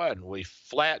 10-1. We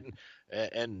flattened,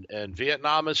 and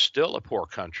Vietnam is still a poor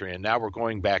country. And now we're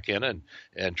going back in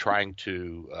and trying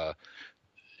to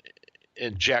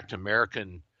inject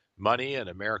American money and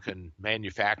American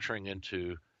manufacturing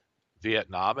into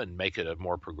Vietnam and make it a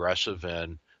more progressive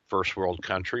and first world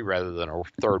country rather than a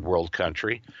third world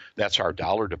country. That's our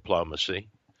dollar diplomacy.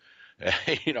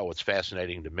 What's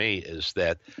fascinating to me is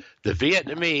that the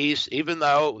Vietnamese, even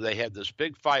though they had this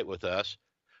big fight with us,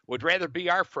 would rather be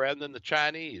our friend than the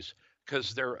Chinese,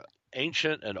 because their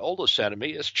ancient and oldest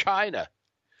enemy is China.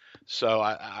 So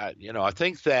I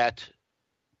think that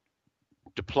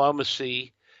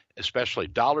diplomacy, especially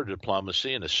dollar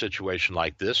diplomacy in a situation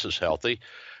like this, is healthy.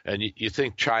 And you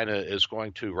think China is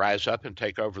going to rise up and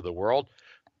take over the world?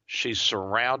 She's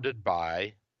surrounded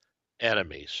by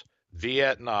enemies: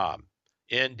 Vietnam,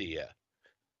 India,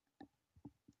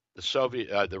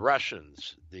 the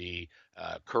Russians, the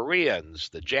Koreans,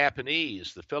 the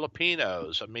Japanese, the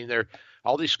Filipinos. I mean,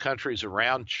 all these countries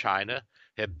around China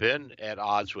have been at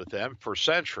odds with them for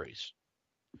centuries.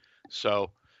 So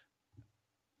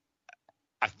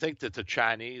I think that the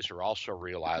Chinese are also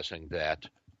realizing that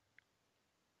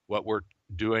what we're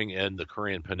doing in the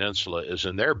Korean Peninsula is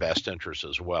in their best interest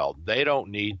as well. They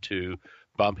don't need to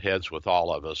bump heads with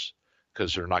all of us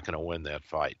because they're not going to win that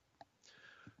fight.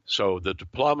 So the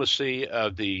diplomacy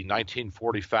of the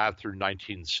 1945 through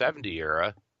 1970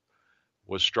 era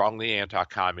was strongly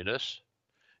anti-communist,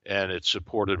 and it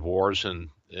supported wars in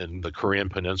the Korean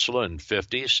Peninsula in the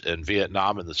 50s and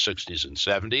Vietnam in the 60s and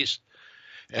 70s.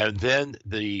 And then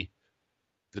the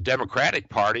Democratic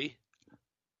Party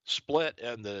split,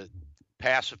 and the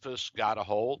pacifists got a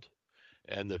hold.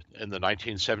 And in the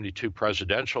 1972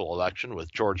 presidential election,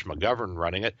 with George McGovern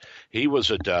running it, he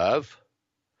was a dove,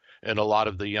 and a lot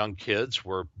of the young kids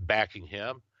were backing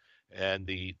him. And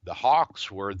the hawks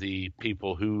were the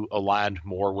people who aligned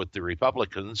more with the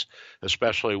Republicans,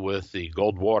 especially with the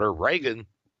Goldwater Reagan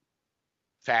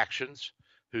factions,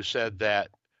 who said that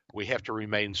we have to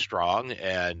remain strong.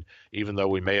 And even though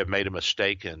we may have made a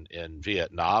mistake in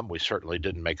Vietnam, we certainly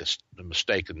didn't make a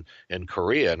mistake in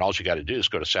Korea. And all you got to do is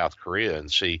go to South Korea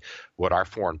and see what our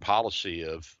foreign policy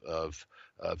of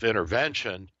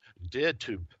intervention did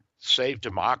to save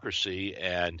democracy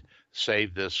and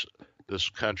save this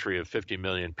country of 50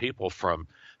 million people from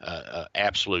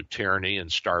absolute tyranny and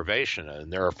starvation.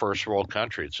 And they're a first world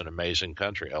country. It's an amazing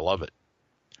country. I love it.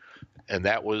 And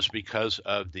that was because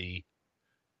of the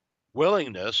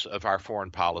willingness of our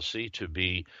foreign policy to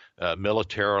be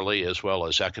militarily as well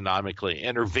as economically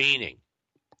intervening.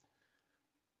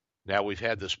 Now, we've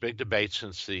had this big debate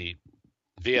since the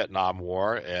Vietnam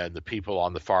War, and the people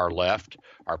on the far left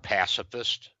are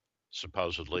pacifist,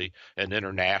 supposedly, and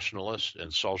internationalist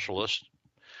and socialist.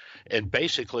 And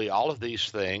basically, all of these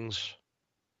things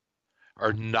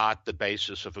are not the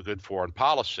basis of a good foreign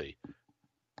policy.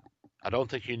 I don't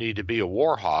think you need to be a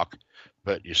war hawk,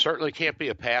 but you certainly can't be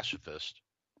a pacifist.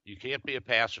 You can't be a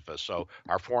pacifist. So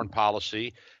our foreign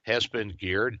policy has been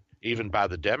geared, even by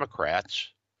the Democrats,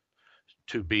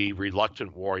 to be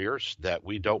reluctant warriors, that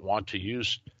we don't want to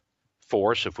use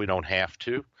force if we don't have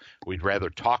to. We'd rather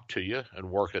talk to you and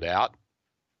work it out.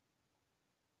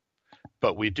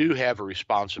 But we do have a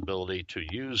responsibility to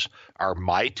use our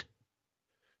might,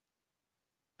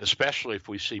 especially if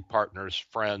we see partners,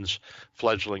 friends,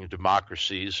 fledgling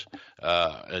democracies,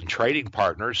 and trading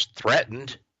partners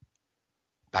threatened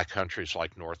by countries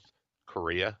like North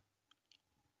Korea,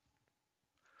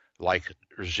 like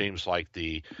regimes like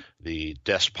the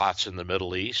despots in the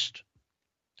Middle East.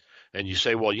 And you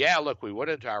say, well, yeah, look, we went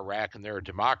into Iraq and they're a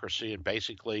democracy, and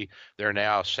basically they're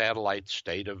now a satellite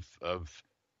state of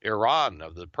Iran,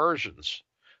 of the Persians,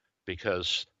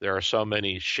 because there are so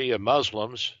many Shia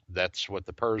Muslims, that's what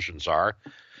the Persians are,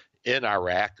 in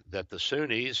Iraq, that the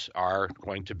Sunnis are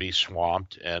going to be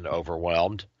swamped and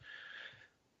overwhelmed.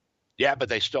 Yeah, but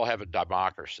they still have a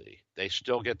democracy. They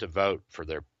still get to vote for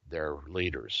their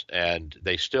leaders, and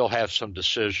they still have some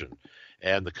decision,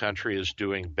 and the country is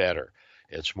doing better.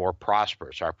 It's more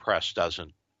prosperous. Our press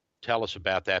doesn't tell us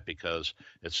about that because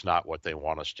it's not what they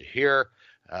want us to hear,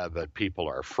 but people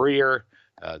are freer.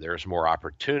 There's more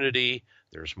opportunity.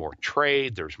 There's more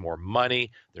trade. There's more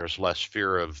money. There's less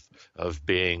fear of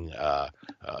being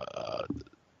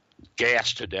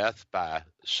gassed to death by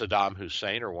Saddam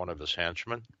Hussein or one of his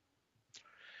henchmen.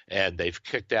 And they've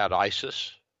kicked out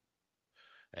ISIS.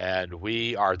 And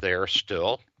we are there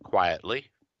still, quietly,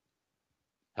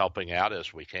 helping out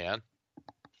as we can.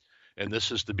 And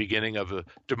this is the beginning of a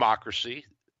democracy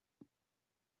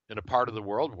in a part of the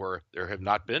world where there have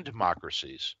not been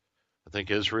democracies. I think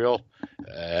Israel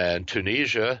and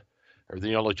Tunisia are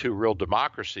the only two real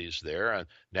democracies there. And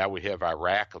now we have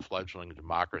Iraq, a fledgling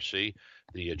democracy.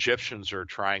 The Egyptians are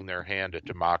trying their hand at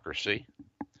democracy.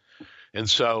 And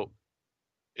so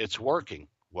it's working,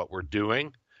 what we're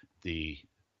doing. The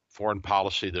foreign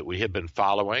policy that we have been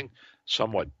following,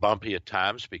 somewhat bumpy at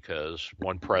times because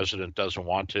one president doesn't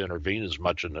want to intervene as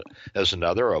much as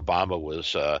another. Obama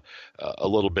was a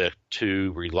little bit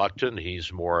too reluctant.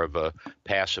 He's more of a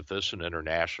pacifist and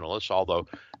internationalist, although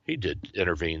he did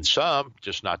intervene some,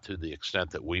 just not to the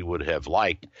extent that we would have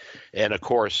liked. And, of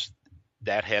course,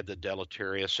 that had the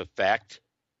deleterious effect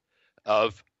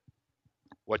of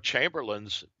what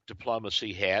Chamberlain's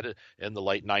diplomacy had in the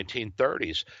late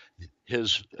 1930s.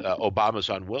 His Obama's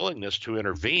unwillingness to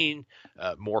intervene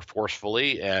more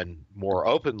forcefully and more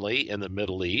openly in the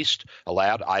Middle East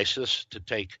allowed ISIS to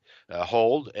take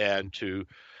hold and to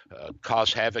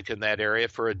cause havoc in that area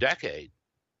for a decade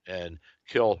and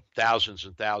kill thousands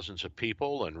and thousands of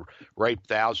people and rape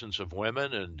thousands of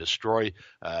women and destroy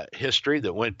history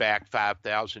that went back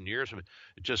 5,000 years. I mean,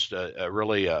 just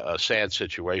really a sad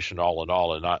situation all in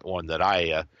all, and not one that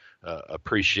I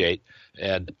appreciate.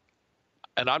 And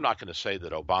I'm not going to say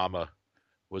that Obama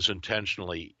was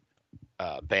intentionally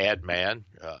a bad man.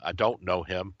 I don't know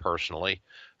him personally.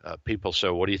 People say,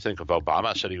 what do you think of Obama?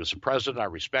 I said he was a president. I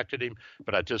respected him,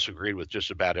 but I disagreed with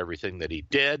just about everything that he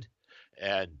did.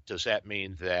 And does that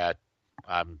mean that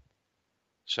I'm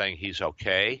saying he's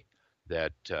okay,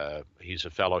 that he's a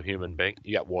fellow human being?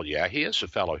 Yeah, well, yeah, he is a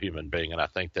fellow human being. And I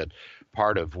think that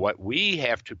part of what we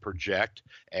have to project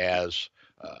as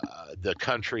the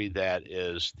country that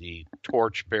is the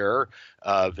torchbearer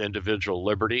of individual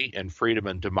liberty and freedom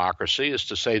and democracy is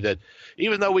to say that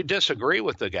even though we disagree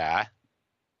with the guy,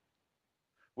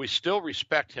 we still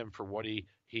respect him for what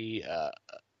he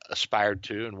aspired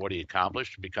to and what he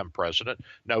accomplished to become president.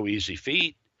 No easy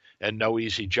feat and no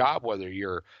easy job, whether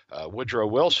you're Woodrow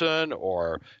Wilson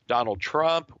or Donald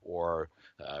Trump or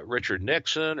Richard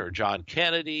Nixon or John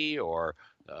Kennedy or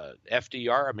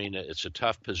FDR. I mean, it's a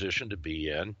tough position to be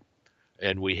in,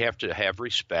 and we have to have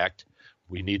respect.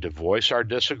 We need to voice our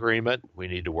disagreement. We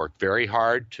need to work very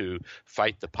hard to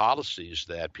fight the policies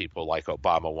that people like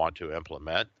Obama want to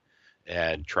implement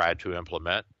and try to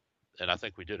implement. And I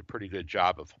think we did a pretty good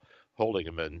job of holding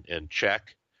him in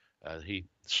check. He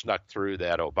snuck through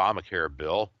that Obamacare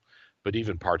bill, but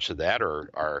even parts of that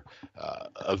are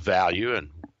of value, and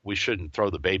we shouldn't throw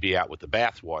the baby out with the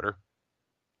bathwater.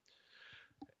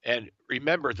 And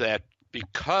remember that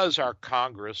because our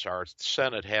Congress, our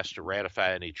Senate has to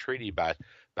ratify any treaty by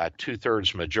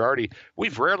 2/3 majority,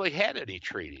 we've rarely had any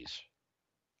treaties.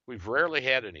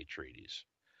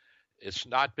 It's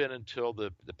not been until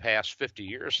the past 50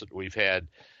 years that we've had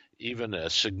even a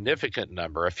significant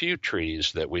number, a few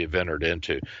treaties that we've entered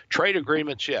into. Trade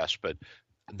agreements, yes, but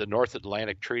the North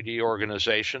Atlantic Treaty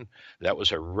Organization, that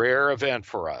was a rare event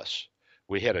for us.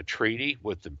 We had a treaty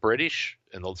with the British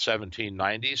in the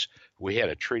 1790s. We had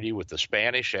a treaty with the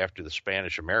Spanish after the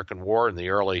Spanish-American War in the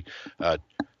early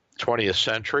 20th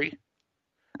century.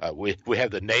 We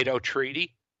have the NATO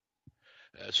treaty.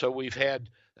 So we've had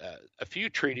a few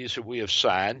treaties that we have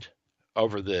signed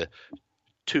over the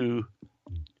 2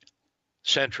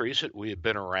 centuries that we have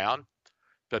been around.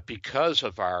 But because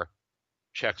of our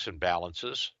checks and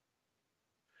balances,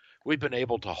 we've been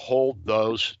able to hold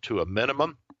those to a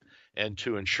minimum and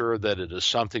to ensure that it is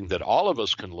something that all of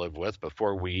us can live with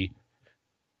before we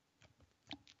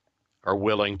are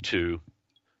willing to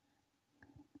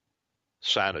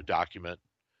sign a document,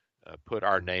 put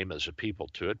our name as a people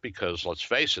to it, because let's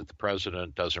face it, the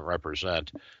president doesn't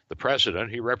represent the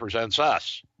president. He represents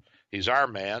us. He's our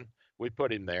man. We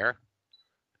put him there,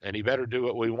 and he better do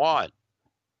what we want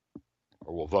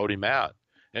or we'll vote him out.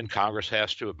 And Congress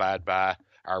has to abide by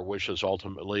our wishes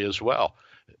ultimately as well.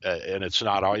 And it's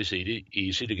not always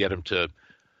easy to get him to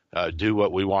do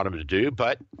what we want him to do,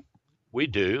 but we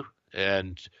do.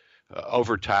 And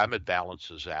over time, it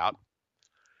balances out.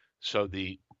 So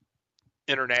the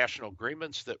international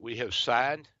agreements that we have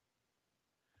signed,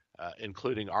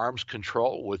 including arms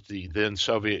control with the then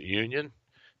Soviet Union,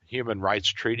 human rights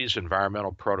treaties,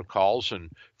 environmental protocols, and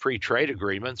free trade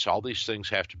agreements, all these things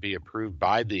have to be approved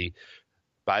by the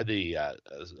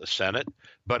Senate.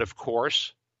 But of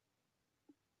course,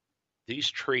 these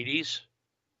treaties,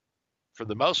 for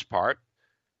the most part,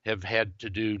 have had to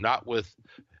do not with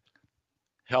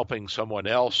helping someone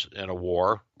else in a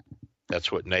war.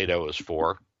 That's what NATO is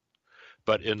for.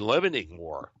 But in limiting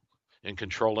war, in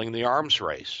controlling the arms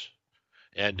race,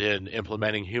 and in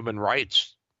implementing human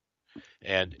rights,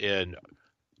 and in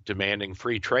demanding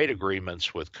free trade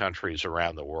agreements with countries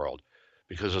around the world.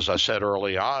 Because as I said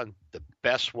early on, the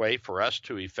best way for us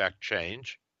to effect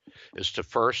change is to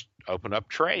first open up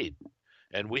trade.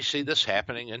 And we see this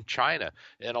happening in China.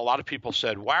 And a lot of people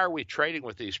said, why are we trading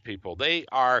with these people? They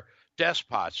are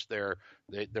despots.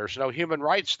 There's no human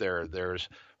rights there. There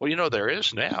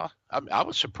is now. I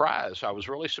was surprised. I was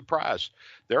really surprised.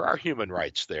 There are human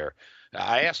rights there.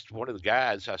 I asked one of the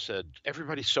guys, I said,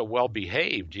 everybody's so well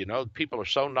behaved, people are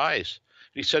so nice.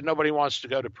 He said, nobody wants to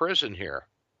go to prison here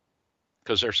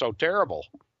because they're so terrible.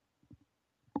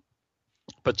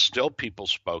 But still, people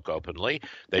spoke openly.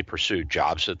 They pursued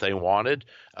jobs that they wanted.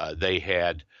 They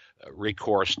had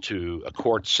recourse to a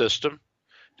court system.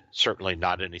 Certainly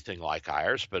not anything like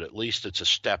ours, but at least it's a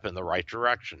step in the right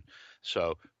direction.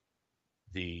 So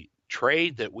the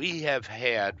trade that we have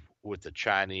had with the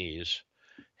Chinese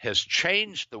has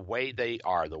changed the way they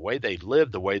are, the way they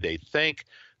live, the way they think,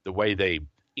 the way they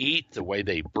eat, the way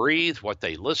they breathe, what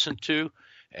they listen to.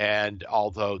 And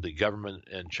although the government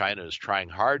in China is trying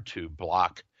hard to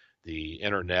block the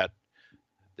internet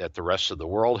that the rest of the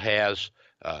world has,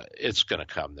 it's going to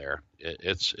come there.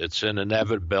 It's an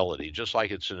inevitability, just like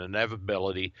it's an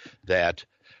inevitability that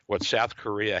what South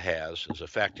Korea has is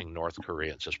affecting North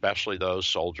Koreans, especially those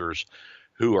soldiers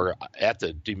who are at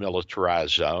the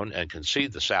demilitarized zone and can see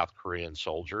the South Korean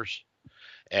soldiers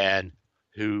and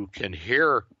who can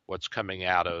hear what's coming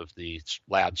out of the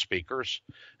loudspeakers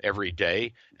every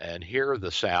day and hear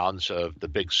the sounds of the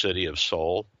big city of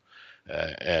Seoul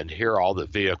and hear all the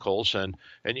vehicles. And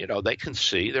they can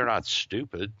see. They're not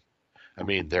stupid. I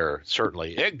mean, they're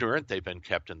certainly ignorant. They've been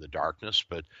kept in the darkness.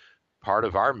 But part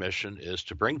of our mission is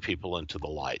to bring people into the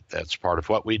light. That's part of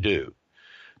what we do.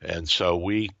 And so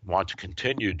we want to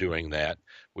continue doing that.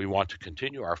 We want to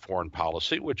continue our foreign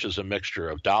policy, which is a mixture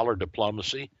of dollar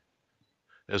diplomacy,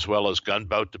 as well as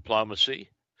gunboat diplomacy,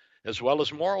 as well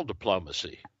as moral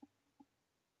diplomacy.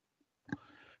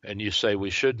 And you say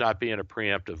we should not be in a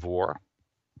preemptive war.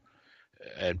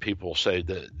 And people say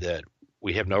that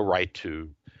we have no right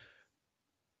to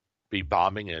be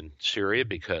bombing in Syria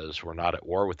because we're not at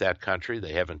war with that country.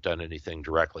 They haven't done anything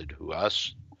directly to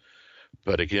us.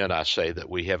 But again, I say that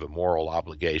we have a moral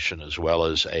obligation as well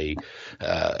as an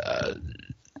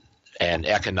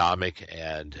economic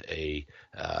and a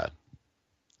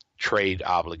trade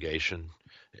obligation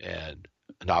and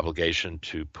an obligation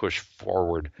to push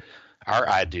forward our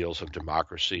ideals of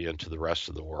democracy into the rest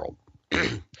of the world.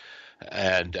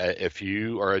 And if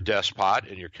you are a despot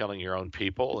and you're killing your own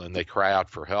people and they cry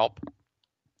out for help,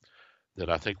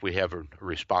 then I think we have a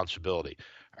responsibility.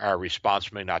 Our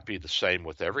response may not be the same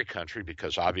with every country,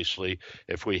 because obviously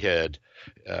if we had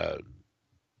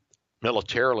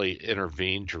militarily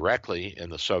intervened directly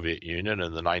in the Soviet Union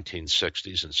in the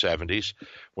 1960s and 70s,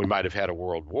 we might have had a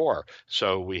world war.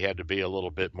 So we had to be a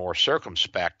little bit more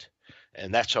circumspect,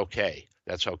 and that's okay.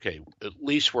 That's okay. At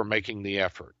least we're making the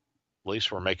effort. We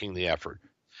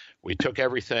took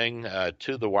everything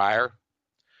to the wire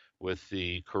with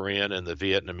the Korean and the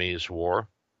Vietnamese War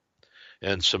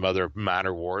and some other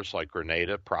minor wars like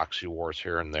Grenada, proxy wars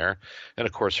here and there. And,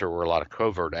 of course, there were a lot of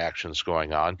covert actions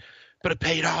going on. But it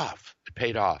paid off. It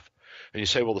paid off. And you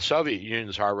say, well, the Soviet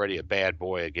Union's already a bad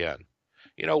boy again.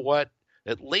 You know what?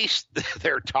 At least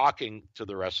they're talking to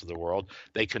the rest of the world.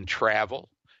 They can travel.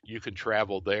 You can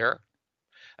travel there.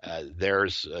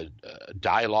 There's a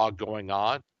dialogue going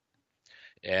on.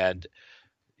 And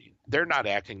they're not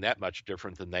acting that much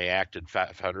different than they acted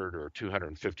 500 or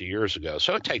 250 years ago.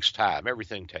 So it takes time.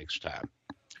 Everything takes time.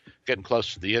 Getting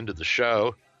close to the end of the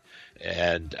show.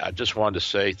 And I just wanted to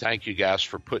say thank you guys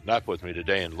for putting up with me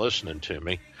today and listening to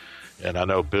me. And I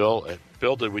know Bill,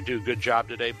 did we do a good job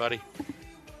today, buddy?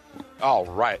 All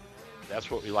right.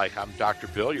 That's what we like. I'm Dr.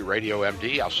 Bill, your radio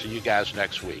MD. I'll see you guys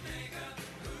next week.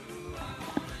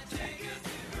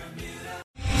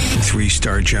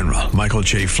 3-star General Michael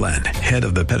J. Flynn, head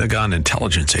of the Pentagon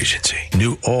Intelligence Agency,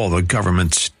 knew all the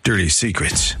government's dirty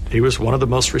secrets. He was one of the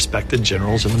most respected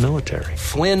generals in the military.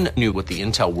 Flynn knew what the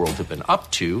intel world had been up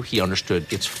to. He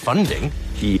understood its funding.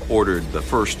 He ordered the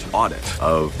first audit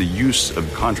of the use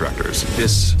of contractors.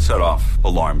 This set off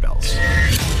alarm bells.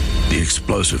 The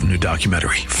explosive new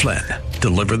documentary, Flynn,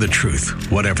 Deliver the Truth,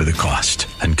 Whatever the Cost,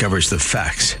 uncovers the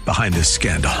facts behind this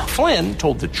scandal. Flynn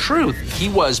told the truth. He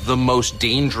was the most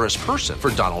dangerous person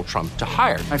for Donald Trump to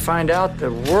hire. I find out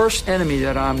the worst enemy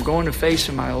that I'm going to face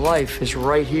in my life is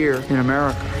right here in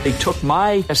America. They took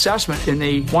my assessment and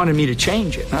they wanted me to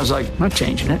change it. And I was like, I'm not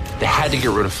changing it. They had to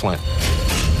get rid of Flynn.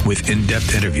 With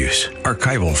in-depth interviews,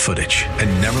 archival footage,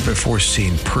 and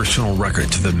never-before-seen personal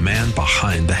records of the man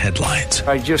behind the headlines.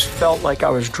 I just felt like I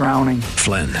was drowning.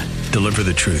 Flynn, Deliver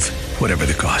the Truth, Whatever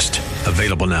the Cost.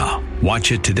 Available now.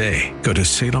 Watch it today. Go to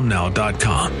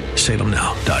salemnow.com.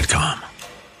 salemnow.com.